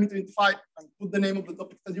going to help me to identify, and put the name of the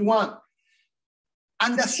topic that you want?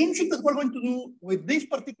 And the assumption that we're going to do with this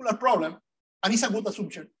particular problem, and it's a good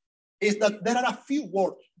assumption, is that there are a few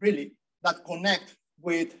words really that connect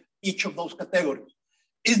with each of those categories.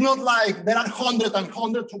 It's not like there are hundreds and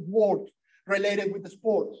hundreds of words related with the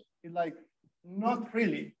sports. It's like, not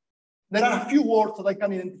really. There are a few words that I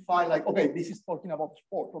can identify, like, okay, this is talking about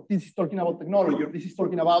sport, or this is talking about technology, or this is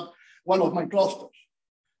talking about one of my clusters.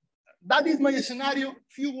 That is my scenario,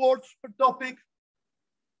 few words per topic.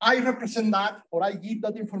 I represent that, or I give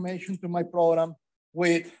that information to my program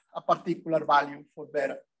with a particular value for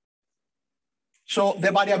beta. So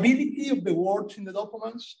the variability of the words in the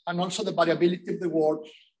documents, and also the variability of the words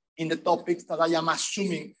in the topics that I am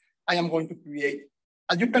assuming I am going to create.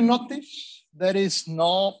 As you can notice, there is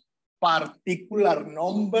no particular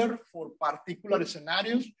number for particular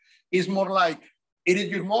scenarios. It's more like, it is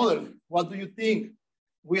your model. What do you think?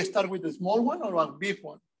 We start with a small one or a big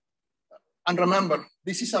one? And remember,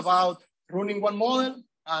 this is about running one model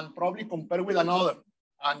and probably compare with another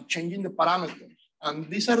and changing the parameters. And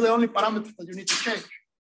these are the only parameters that you need to change.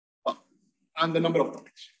 And the number of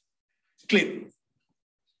topics. Clear.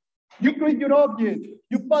 You create your object,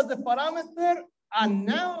 you pass the parameter, and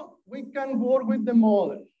now we can work with the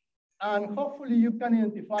model. And hopefully you can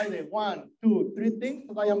identify the 1, 2, 3 things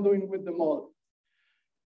that I am doing with the model.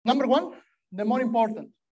 Number one, the more important.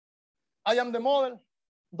 I am the model.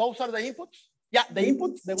 Those are the inputs. Yeah, the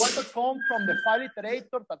inputs, the ones that come from the file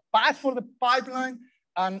iterator that pass for the pipeline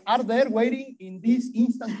and are there waiting in this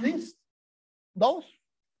instance list. Those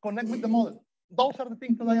connect with the model. Those are the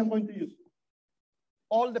things that I am going to use.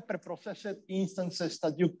 All the preprocessed instances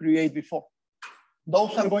that you create before.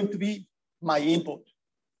 Those are going to be my input.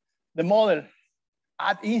 The model,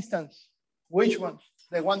 add instance, which ones?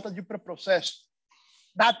 The ones that you preprocess.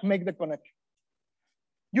 That make the connection.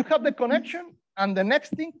 You have the connection, and the next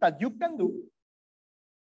thing that you can do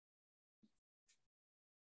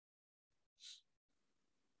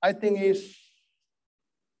I think is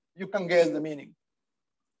you can guess the meaning.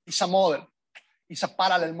 It's a model. It's a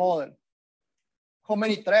parallel model. How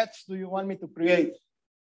many threads do you want me to create?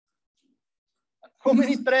 How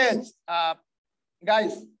many threads?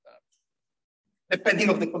 Guys, depending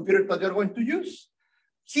on the computer that you're going to use.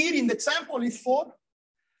 Here in the example is 4.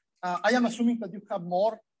 I am assuming that you have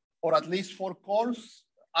more or at least 4 cores.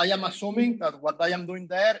 I am assuming that what I am doing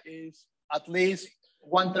there is at least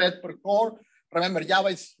 1 thread per core. Remember, Java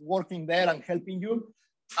is working there and helping you.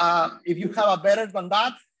 If you have a better than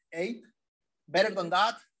that, 8. Better than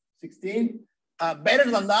that, 16. Better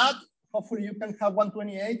than that, hopefully you can have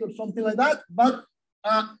 128 or something like that. But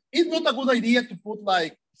it's not a good idea to put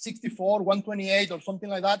like 64, 128 or something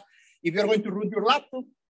like that if you're going to root your laptop,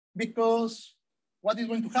 because what is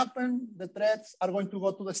going to happen? The threads are going to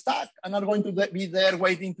go to the stack and are going to be there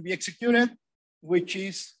waiting to be executed, which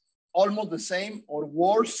is almost the same or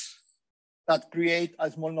worse that create a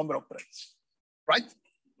small number of threads, right?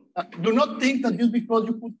 Do not think that just because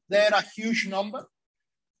you put there a huge number,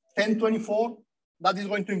 10, 24, that is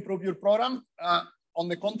going to improve your program. On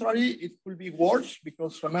the contrary, it will be worse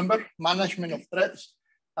because remember, management of threads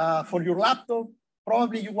for your laptop,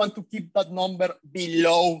 probably you want to keep that number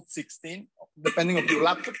below 16, depending on your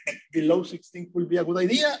laptop, but below 16 will be a good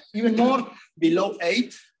idea. Even more, below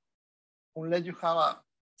 8, unless you have a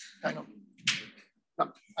kind of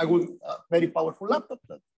a good, very powerful laptop.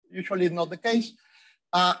 That usually is not the case.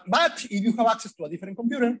 But if you have access to a different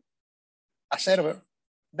computer, a server,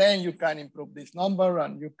 then you can improve this number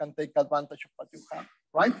and you can take advantage of what you have,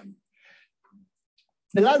 right?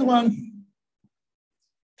 The last one.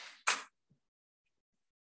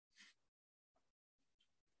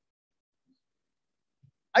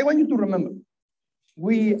 I want you to remember,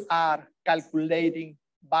 we are calculating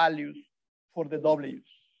values for the W's.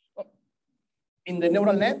 In the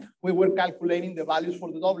neural net, we were calculating the values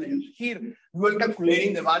for the W's. Here, we were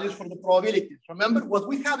calculating the values for the probabilities. Remember, what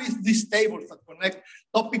we have is these tables that connect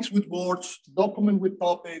topics with words, document with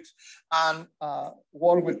topics, and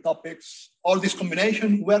word with topics. All this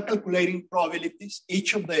combination, we're calculating probabilities.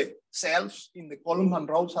 Each of the cells in the columns and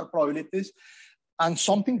rows are probabilities. And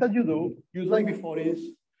something that you do, just like before, is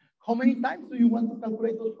how many times do you want to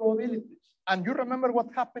calculate those probabilities? And you remember what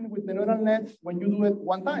happened with the neural nets when you do it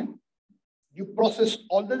one time. You process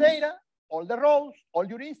all the data, all the rows, all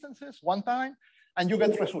your instances one time, and you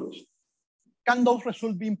get results. Can those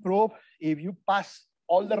results be improved if you pass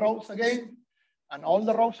all the rows again, and all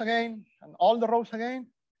the rows again, and all the rows again?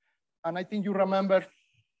 And I think you remember,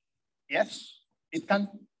 yes, it can.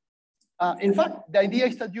 In fact, the idea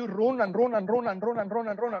is that you run and run and run and run and run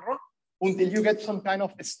and run and run until you get some kind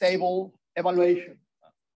of stable evaluation,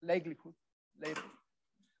 likelihood later.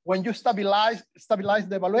 When you stabilize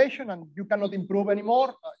the evaluation and you cannot improve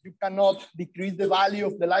anymore, you cannot decrease the value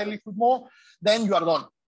of the likelihood more, then you are done.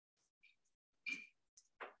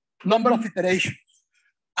 Number of iterations.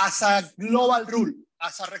 As a global rule,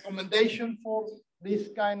 as a recommendation for this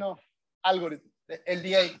kind of algorithm, the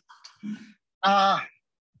LDA.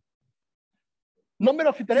 Number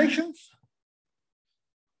of iterations.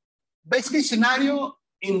 Best case scenario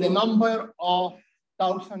in the number of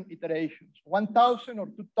 1,000 iterations. 1,000 or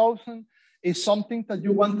 2,000 is something that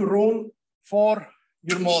you want to run for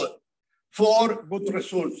your model, for good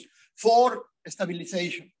results, for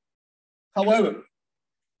stabilization. However,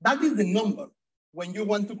 that is the number when you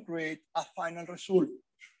want to create a final result.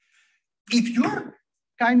 If you're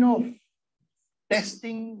kind of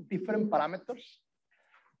testing different parameters,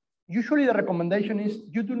 usually the recommendation is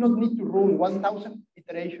you do not need to run 1,000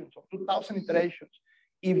 iterations or 2,000 iterations.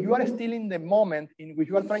 If you are still in the moment in which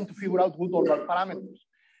you are trying to figure out good or bad parameters,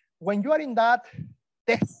 when you are in that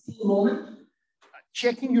testing moment,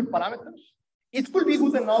 checking your parameters. It could be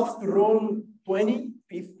good enough to run 20,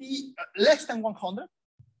 50, less than 100.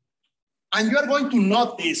 And you are going to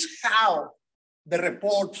notice how the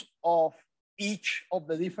reports of each of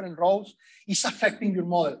the different rows is affecting your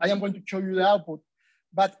model. I am going to show you the output.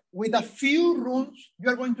 But with a few runs, you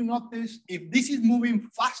are going to notice if this is moving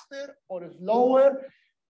faster or slower.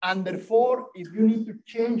 And therefore, if you need to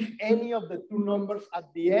change any of the two numbers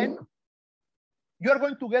at the end, you are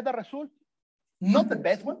going to get a result, not the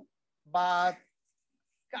best one, but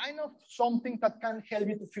kind of something that can help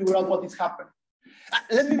you to figure out what is happening.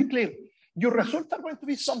 Let me be clear. Your results are going to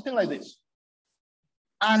be something like this.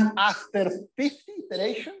 And after 50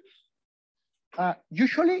 iterations,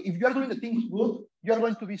 usually, if you are doing the things good, you are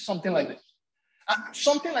going to be something like this.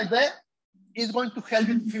 Something like that is going to help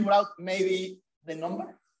you to figure out maybe the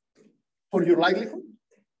number for your likelihood,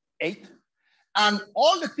 8. And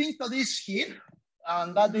all the things that is here,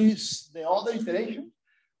 and that is the other iteration,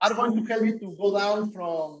 are going to help you to go down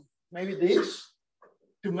from maybe this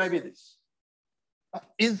to maybe this.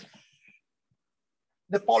 Is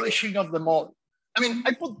the polishing of the model. I mean,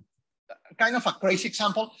 I put kind of a crazy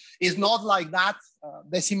example. It's not like that,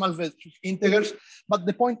 decimal versus integers, but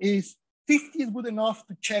the point is 50 is good enough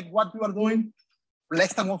to check what you are doing,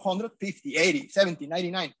 less than 100, 50, 80, 70,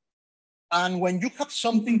 99. And when you have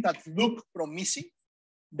something that looks promising,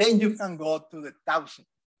 then you can go to the 1,000.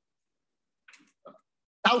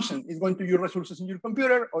 1,000 is going to use resources in your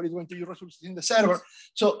computer or is going to use resources in the server.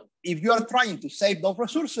 So if you are trying to save those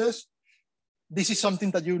resources, this is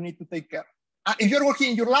something that you need to take care of. If you're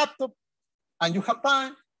working in your laptop and you have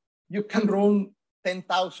time, you can run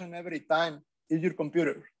 10,000 every time in your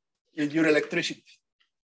computer, in your electricity.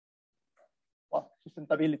 Well,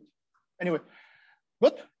 sustainability. Anyway,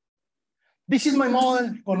 good. This is my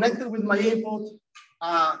model connected with my input,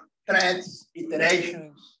 threads,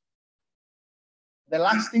 iterations. The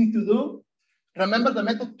last thing to do, remember the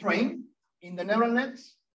method train in the neural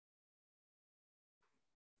nets?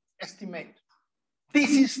 Estimate.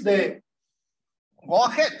 This is the, go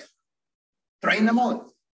ahead, train the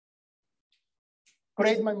model.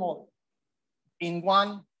 Create my model in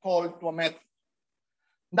one call to a method.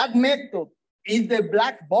 That method is the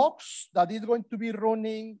black box that is going to be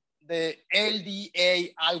running the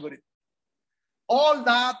LDA algorithm. All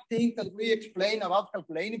that thing that we explained about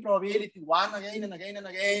calculating probability one again and again and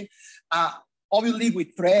again, obviously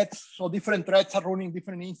with threads, so different threads are running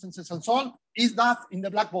different instances and so on, is that in the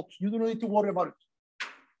black box. You don't need to worry about it.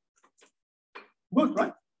 Good,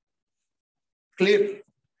 right? Clear.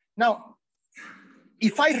 Now,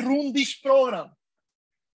 if I run this program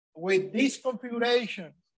with this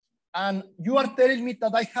configuration and you are telling me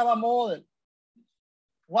that I have a model,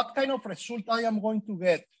 what kind of result I am going to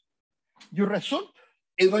get? Your result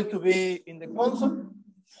is going to be in the console,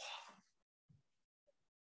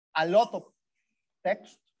 a lot of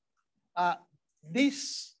text.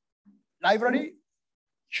 This library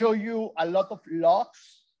shows you a lot of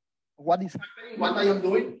logs, what is happening, what I am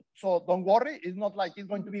doing. So don't worry, it's not like it's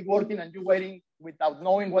going to be working and you're waiting without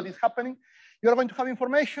knowing what is happening. You're going to have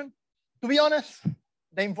information. To be honest,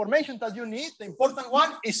 the information that you need, the important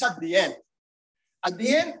one, is at the end. At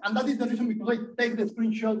the end, and that is the reason because I take the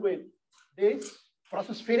screenshot with this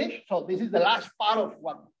process finish. So this is the last part of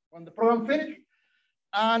when the program finished.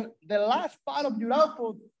 And the last part of your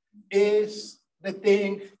output is the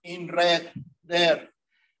thing in red there.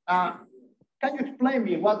 Can you explain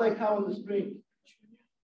me what I have on the screen?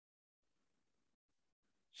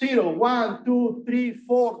 0, 1, 2, 3,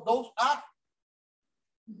 4, those are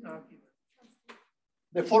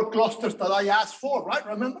the 4 clusters that I asked for, right?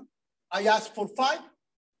 Remember? I asked for 5,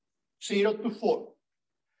 0 to 4.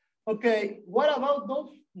 Okay, what about those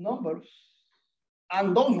numbers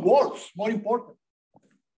and those words, more important?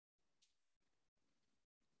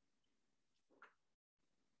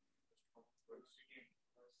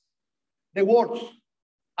 The words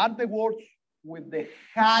are the words with the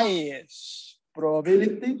highest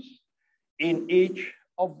probabilities in each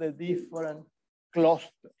of the different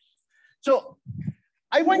clusters. So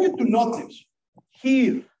I want you to notice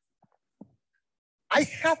here, I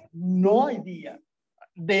have no idea.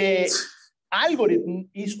 The algorithm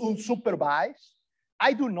is unsupervised.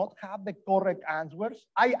 I do not have the correct answers.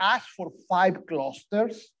 I asked for 5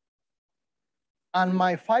 clusters. And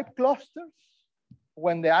my 5 clusters,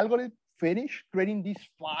 when the algorithm finished creating these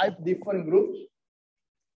 5 different groups,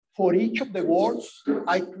 for each of the words,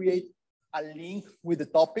 I create a link with the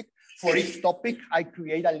topic. For each topic, I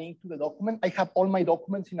create a link to the document. I have all my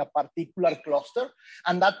documents in a particular cluster.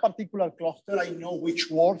 And that particular cluster, I know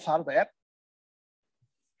which words are there.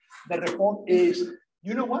 The report is,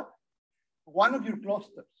 you know what? One of your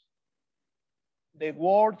clusters the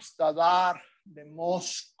words that are the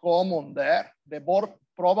most common there. The more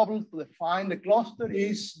probable to define the cluster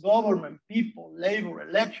is government, people, labor,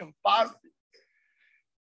 election, party.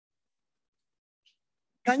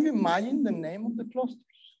 Can you imagine the name of the clusters?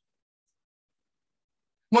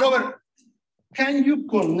 Moreover, can you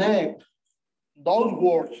connect those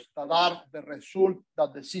words that are the result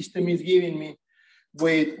that the system is giving me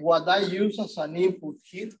with what I use as an input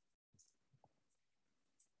here?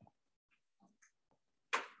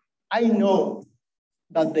 I know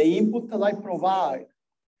that the input that I provide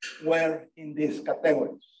were in these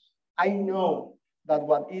categories. I know that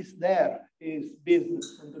what is there is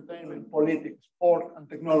business, entertainment, politics, sport, and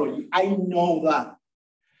technology. I know that.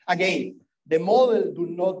 Again, the model do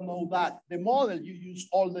not know that. The model, you use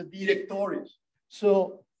all the directories.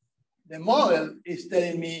 So the model is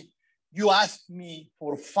telling me, you ask me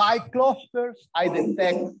for 5 clusters, I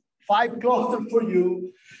detect 5 clusters for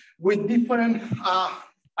you with different,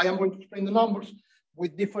 I am going to explain the numbers,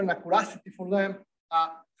 with different accuracy for them.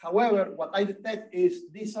 However, what I detect is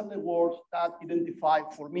these are the words that identify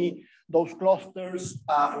for me those clusters,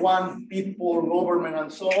 one, people, government,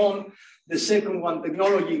 and so on. The second one,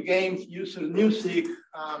 technology, games, user, music,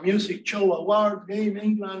 music show, award, game,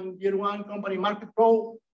 England, year one, company, market,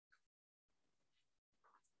 pro.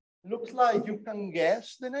 Looks like you can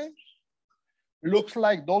guess the names. Looks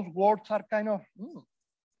like those words are kind of,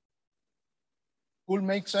 could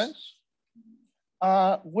make sense.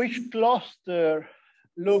 Which cluster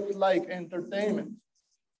looks like entertainment?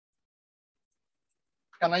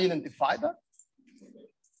 Can I identify that?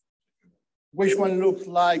 Which one looks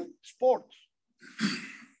like sports?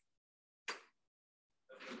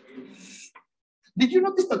 Did you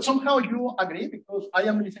notice that somehow you agree? Because I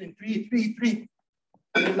am listening 3, 3, 3.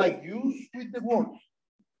 It's like use with the words.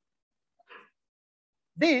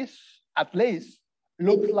 This, at least,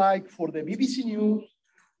 looks like for the BBC News,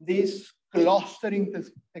 this clustering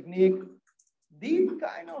technique, this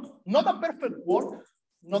kind of, not a perfect work,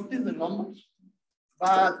 notice the numbers,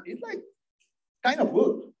 but it's like kind of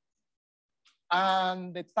good.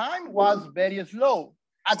 And the time was very slow.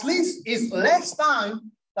 At least it's less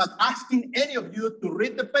time than asking any of you to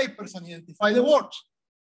read the papers and identify the words.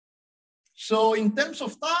 So in terms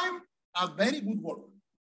of time, a very good work.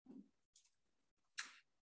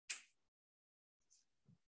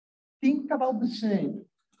 Think about the same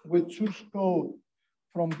with source code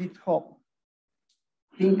from GitHub.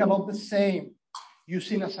 Think about the same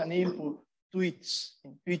using as an input tweets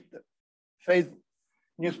in Twitter, Facebook,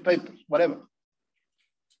 newspapers, whatever.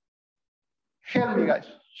 Help me, guys,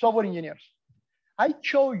 software engineers. I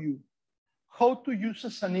show you how to use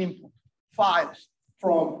as an input files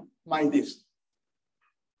from my disk.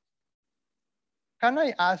 Can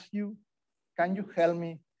I ask you, can you help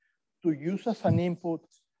me to use as an input,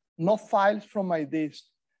 not files from my disk,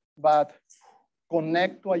 but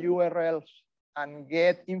connect to a URLs and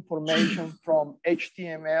get information from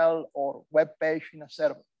HTML or web page in a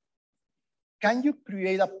server? Can you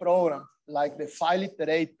create a program like the file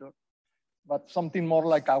iterator, but something more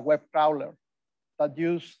like a web crawler that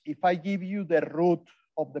use, if I give you the root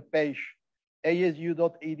of the page,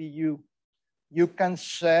 asu.edu, you can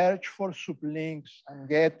search for sublinks and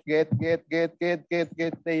get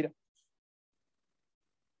data.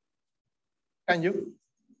 Can you?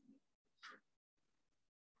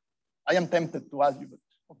 I am tempted to ask you, but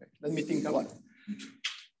okay, let me think about it.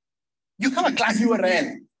 You have a class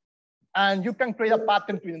URL, and you can create a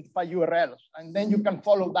pattern to identify URLs, and then you can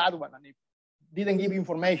follow that one. And if didn't give you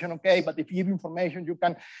information, okay, but if you give information, you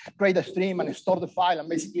can create a stream and store the file and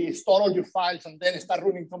basically store all your files and then start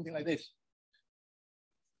running something like this.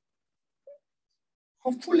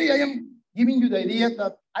 Hopefully I am giving you the idea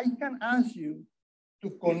that I can ask you to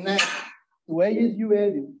connect to ASU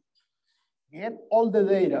Edu, get all the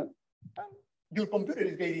data, and your computer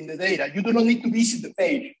is getting the data. You do not need to visit the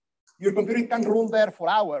page. Your computer can run there for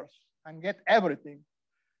hours and get everything.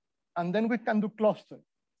 And then we can do clustering.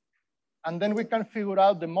 And then we can figure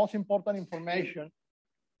out the most important information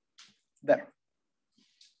there.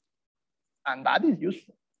 And that is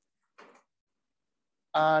useful.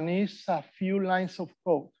 And it's a few lines of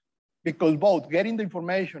code, because both getting the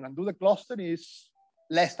information and do the cluster is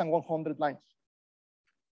less than 100 lines.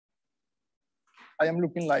 I am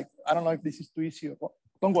looking like, I don't know if this is too easy or what.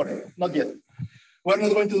 Don't worry, not yet. We're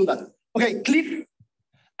not going to do that. Okay, clear.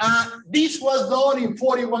 This was done in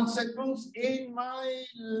 41 seconds in my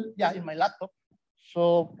laptop.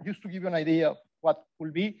 So just to give you an idea of what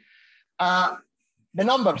could be. The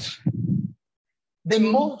numbers, the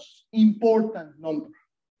most important number.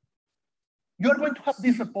 You're going to have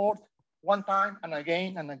this report one time and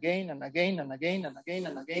again and again and again and again and again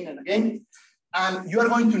and again and again. And you are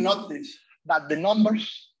going to notice that the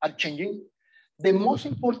numbers are changing. The most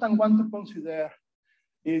important one to consider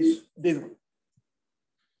is this one.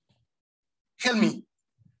 Tell me,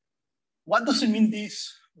 what does it mean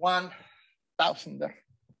this 1,000 there?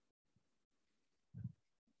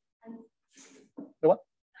 The what?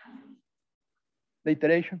 The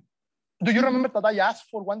iteration. Do you remember that I asked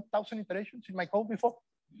for 1,000 iterations in my code before?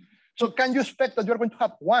 So can you expect that you're going to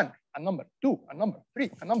have 1, a number, 2, a number,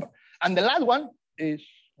 3, a number, and the last one is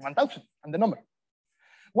 1,000 and the number.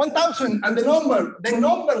 1,000 and the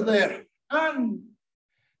number there, and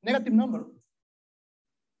negative number.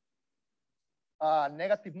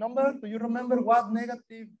 Negative number, do you remember what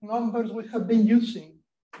negative numbers we have been using?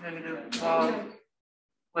 Negative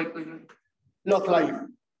likelihood. Log likelihood.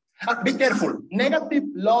 Be careful, negative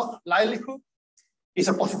log likelihood is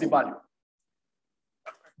a positive value.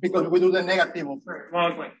 Because we do the negative of.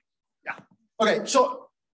 Yeah. Okay, so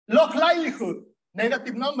log likelihood,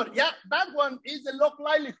 negative number. Yeah, that one is the log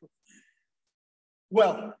likelihood.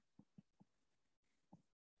 Well,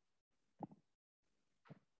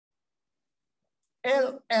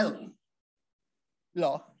 LL,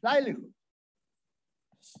 log likelihood,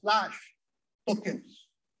 slash tokens,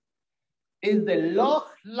 is the log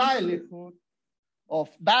likelihood of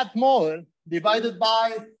that model divided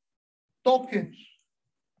by tokens.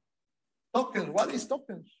 Tokens, what is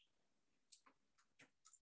tokens?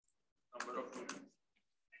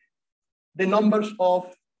 The numbers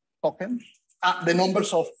of tokens, the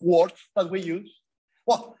numbers of words that we use.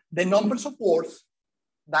 Well, the numbers of words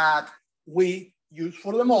that we use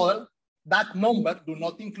for the model, that number do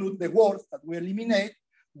not include the words that we eliminate,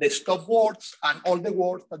 the stop words, and all the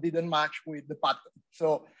words that didn't match with the pattern.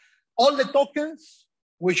 So all the tokens,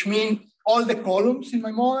 which means all the columns in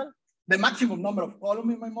my model, the maximum number of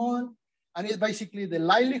columns in my model, and it's basically the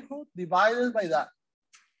likelihood divided by that.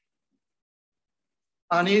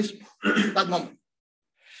 And it's that number.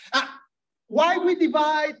 Why we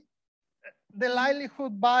divide the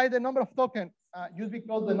likelihood by the number of tokens? Just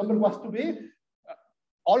because the number was too big,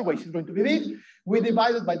 always is going to be big. We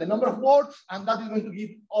divide it by the number of words, and that is going to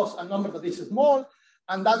give us a number that is small,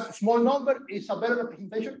 and that small number is a better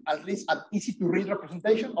representation, at least an easy to read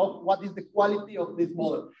representation of what is the quality of this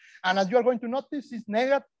model. And as you are going to notice, it's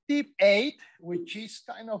 -8, which is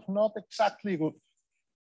kind of not exactly good.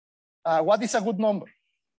 What is a good number?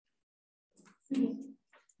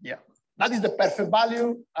 Yeah, that is the perfect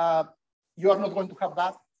value. You are not going to have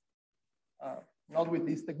that, not with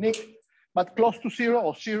this technique, but close to 0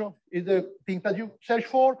 or 0 is the thing that you search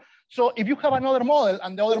for. So if you have another model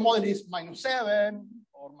and the other model is -7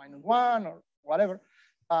 or -1 or whatever,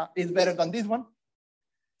 it's better than this one.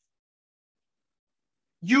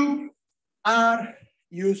 You are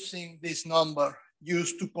using this number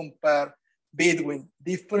used to compare between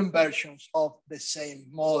different versions of the same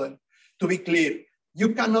model. To be clear,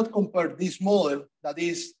 you cannot compare this model that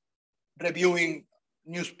is reviewing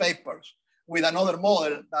newspapers with another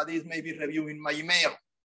model that is maybe reviewing my email.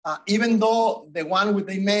 Even though the one with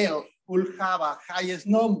the email could have a highest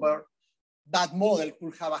number, that model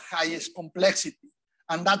could have a highest complexity.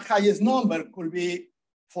 And that highest number could be,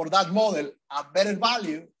 for that model, a better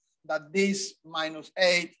value than this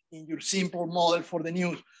 -8 in your simple model for the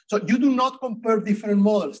news. So you do not compare different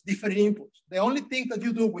models, different inputs. The only thing that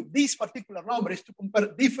you do with this particular number is to compare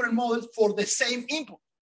different models for the same input.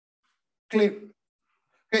 Clear?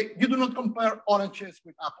 Okay, you do not compare oranges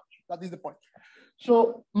with apples. That is the point.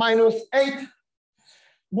 So -8.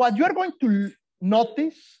 What you are going to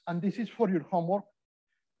notice, and this is for your homework,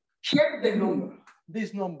 check the number,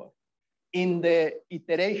 this number, in the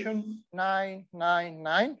iteration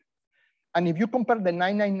 999. And if you compare the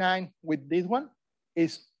 999 with this one,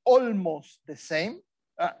 it's almost the same.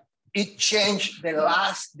 It changed the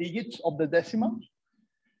last digits of the decimals.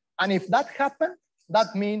 And if that happened,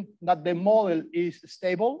 that means that the model is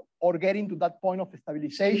stable or getting to that point of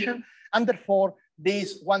stabilization. And therefore,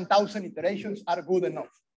 these 1,000 iterations are good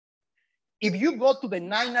enough. If you go to the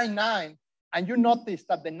 999 and you notice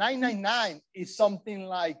that the 999 is something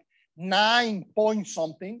like 9 point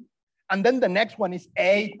something, and then the next one is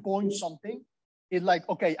 8 point something, it's like,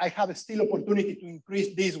 okay, I have a still opportunity to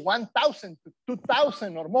increase this 1,000 to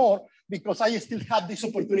 2,000 or more because I still have this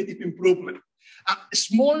opportunity to improvement.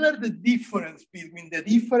 Smaller the difference between the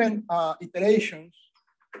different iterations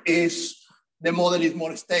is the model is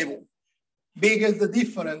more stable. Bigger the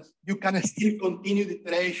difference, you can still continue the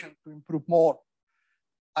iteration to improve more.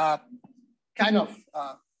 Kind of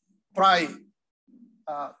try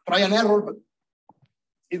and error, but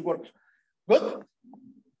it works. Good.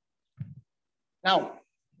 Now,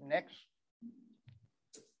 next.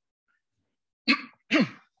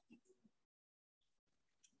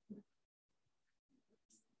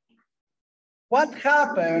 what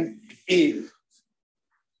happens if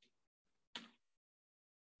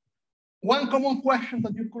one common question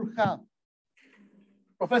that you could have,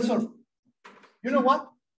 Professor, you know what?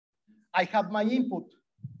 I have my input,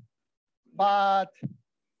 but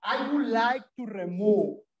I would like to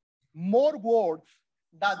remove more words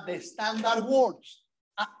than the standard words.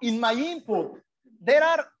 In my input, there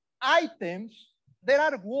are items, there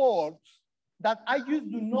are words that I do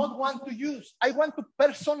not want to use. I want to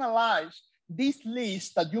personalize this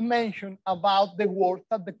list that you mentioned about the words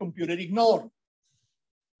that the computer ignored.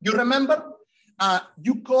 You remember?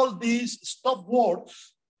 You call these stop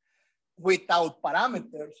words without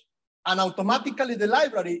parameters, and automatically the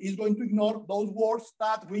library is going to ignore those words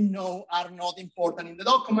that we know are not important in the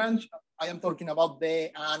document. I am talking about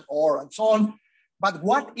they, and, or, and so on. But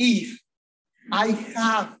what if I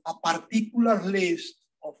have a particular list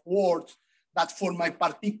of words that for my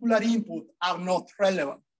particular input are not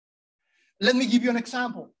relevant? Let me give you an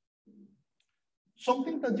example.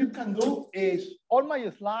 Something that you can do is all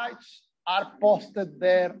my slides are posted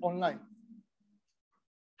there online.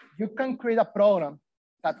 You can create a program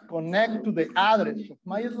that connects to the address of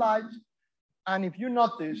my slides. And if you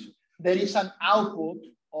notice, there is an output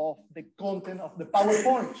of the content of the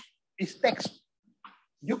PowerPoint. It's text.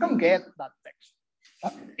 You can get that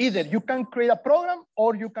text. Either you can create a program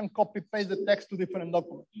or you can copy paste the text to different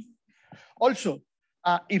documents. Also,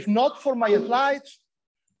 if not for my slides,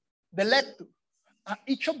 the lecture.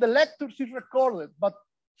 Each of the lectures is recorded, but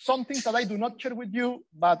something that I do not share with you,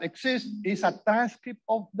 but exists, is a transcript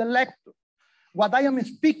of the lecture. What I am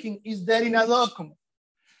speaking is there in a document.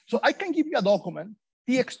 So I can give you a document,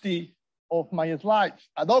 TXT, of my slides,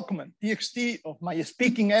 a document, TXT, of my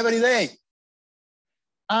speaking every day.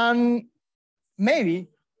 And maybe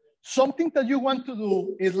something that you want to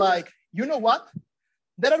do is like, you know what?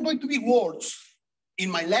 There are going to be words in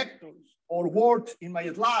my lectures or words in my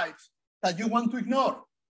slides that you want to ignore.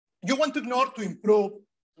 You want to ignore to improve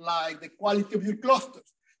like the quality of your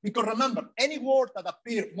clusters. Because remember, any word that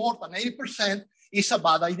appears more than 80% is a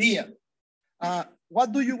bad idea.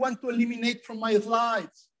 What do you want to eliminate from my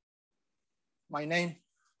slides? My name,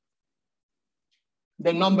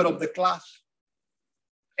 the number of the class,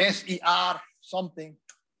 SER something.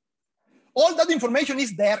 All that information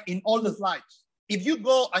is there in all the slides. If you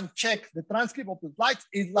go and check the transcript of the slides,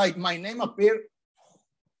 it's like my name appears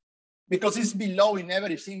because it's below in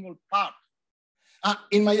every single part.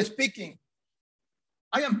 In my speaking,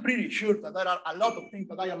 I am pretty sure that there are a lot of things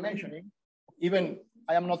that I am mentioning, even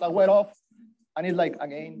I am not aware of, and it's like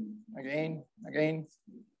again, again, again.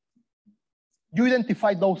 You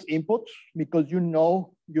identify those inputs because you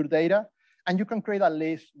know your data, and you can create a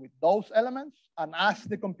list with those elements and ask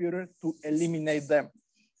the computer to eliminate them.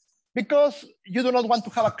 Because you do not want to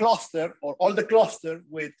have a cluster or all the cluster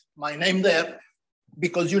with my name there,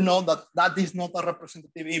 because you know that that is not a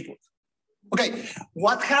representative input. Okay,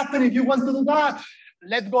 what happens if you want to do that?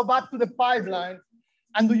 Let's go back to the pipeline.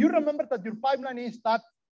 And do you remember that your pipeline is that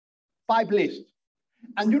pipe list?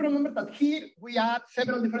 And you remember that here we add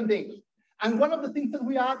several different things. And one of the things that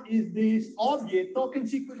we add is this object, token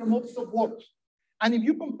sequence remote stop words. And if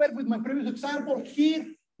you compare with my previous example, here,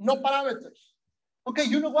 no parameters. Okay,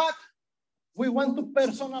 you know what? We want to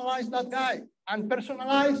personalize that guy. And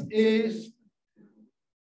personalize is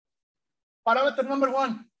parameter number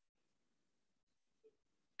 1.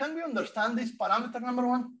 Can we understand this parameter number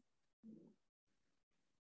 1?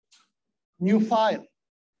 New file.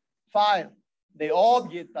 File, the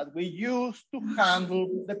object that we use to handle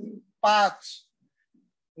the paths.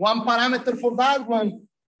 One parameter for that one,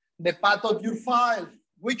 the path of your file.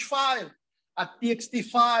 Which file? A TXT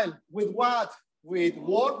file. With what? With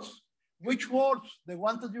words. Which words? The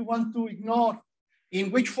ones that you want to ignore. In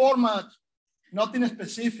which format? Nothing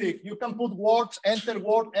specific. You can put words, enter,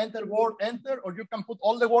 word, enter, word, enter, or you can put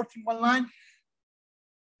all the words in one line.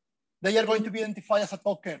 They are going to be identified as a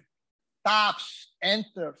token. Tabs,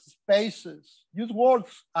 enter, spaces, use words,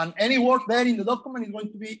 and any word there in the document is going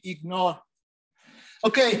to be ignored.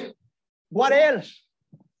 Okay, what else?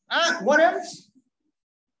 What else?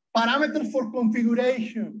 Parameters for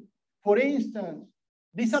configuration. For instance,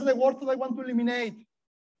 these are the words that I want to eliminate.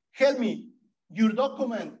 Help me, your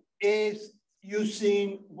document is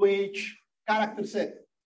using which character set?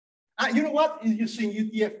 You know what? Is using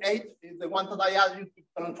UTF-8, is the one that I asked you to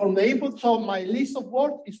transform the input. So my list of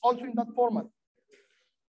words is also in that format.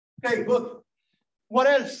 Okay, good. What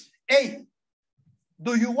else? 8.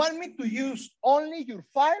 Do you want me to use only your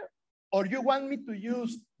file, or you want me to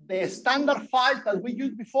use the standard file that we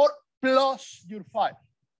used before plus your file?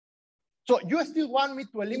 So you still want me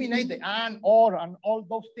to eliminate the and, or, and all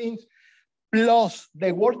those things. plus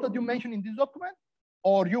the words that you mentioned in this document,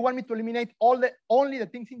 or you want me to eliminate only the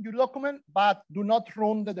things in your document, but do not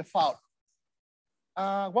run the default?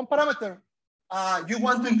 One parameter, you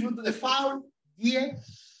want to include the default,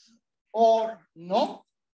 yes or no?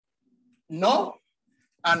 No,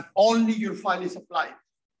 and only your file is applied.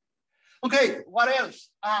 Okay, what else?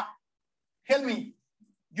 Help me,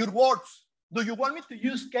 your words. Do you want me to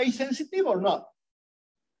use case sensitive or not?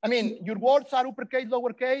 I mean, your words are uppercase,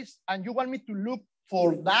 lowercase, and you want me to look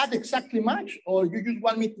for that exactly match, or you just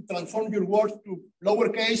want me to transform your words to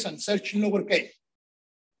lowercase and search in lowercase?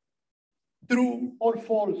 True or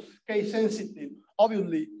false, case sensitive?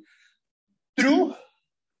 Obviously, true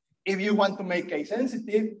if you want to make case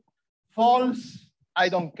sensitive. False, I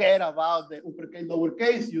don't care about the uppercase,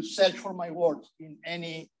 lowercase. You search for my words in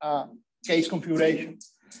any case configuration.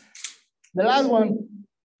 The last one,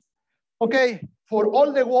 okay, for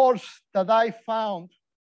all the words that I found,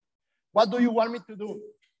 what do you want me to do?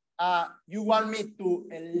 You want me to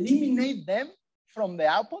eliminate them from the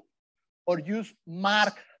output, or just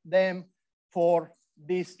mark them for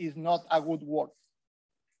this is not a good word?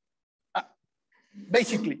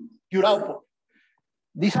 Basically, your output.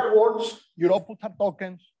 These are words, your output are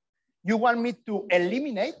tokens. You want me to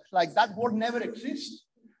eliminate, like that word never exists,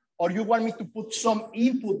 or you want me to put some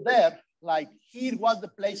input there, like here was the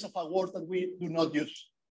place of a word that we do not use.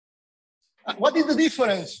 What is the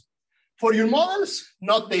difference? For your models,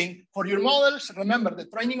 nothing. For your models, remember, the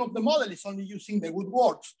training of the model is only using the good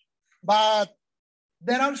words. But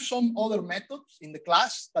there are some other methods in the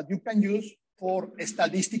class that you can use for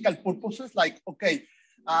statistical purposes, like, okay,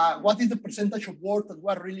 what is the percentage of words that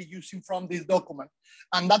we're really using from this document?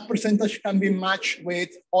 And that percentage can be matched with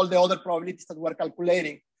all the other probabilities that we're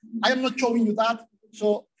calculating. I am not showing you that.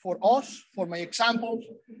 So for us, for my examples,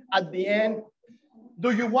 at the end,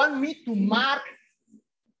 do you want me to mark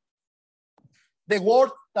the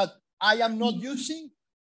word that I am not using?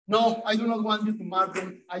 No, I do not want you to mark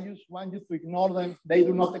them. I just want you to ignore them. They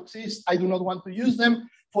do not exist. I do not want to use them.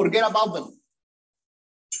 Forget about them.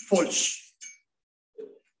 False.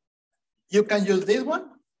 You can use this one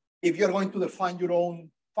if you're going to define your own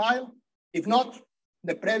file. If not,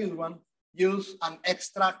 the previous one, use an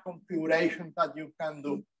extra configuration that you can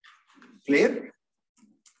do. Clear?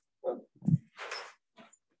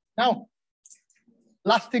 Now,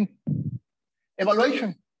 last thing,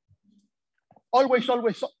 evaluation. Always.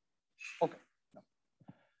 Okay. No.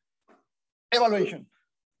 Evaluation.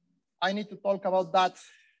 I need to talk about that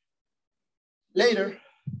later.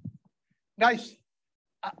 Guys,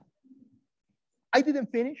 I didn't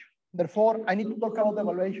finish. Therefore, I need to talk about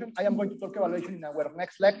evaluation. I am going to talk evaluation in our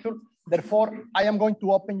next lecture. Therefore, I am going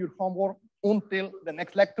to open your homework until the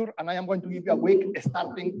next lecture, and I am going to give you a week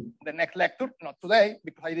starting the next lecture, not today,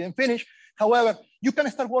 because I didn't finish. However, you can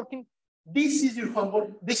start working. This is your homework.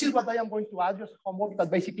 This is what I am going to add you as homework that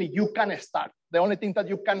basically you can start. The only thing that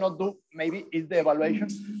you cannot do maybe is the evaluation,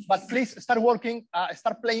 but please start working,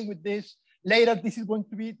 start playing with this. Later, this is going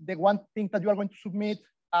to be the one thing that you are going to submit.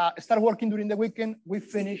 Start working during the weekend. We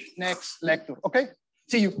finish next lecture, okay?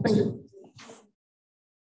 See you, thank you.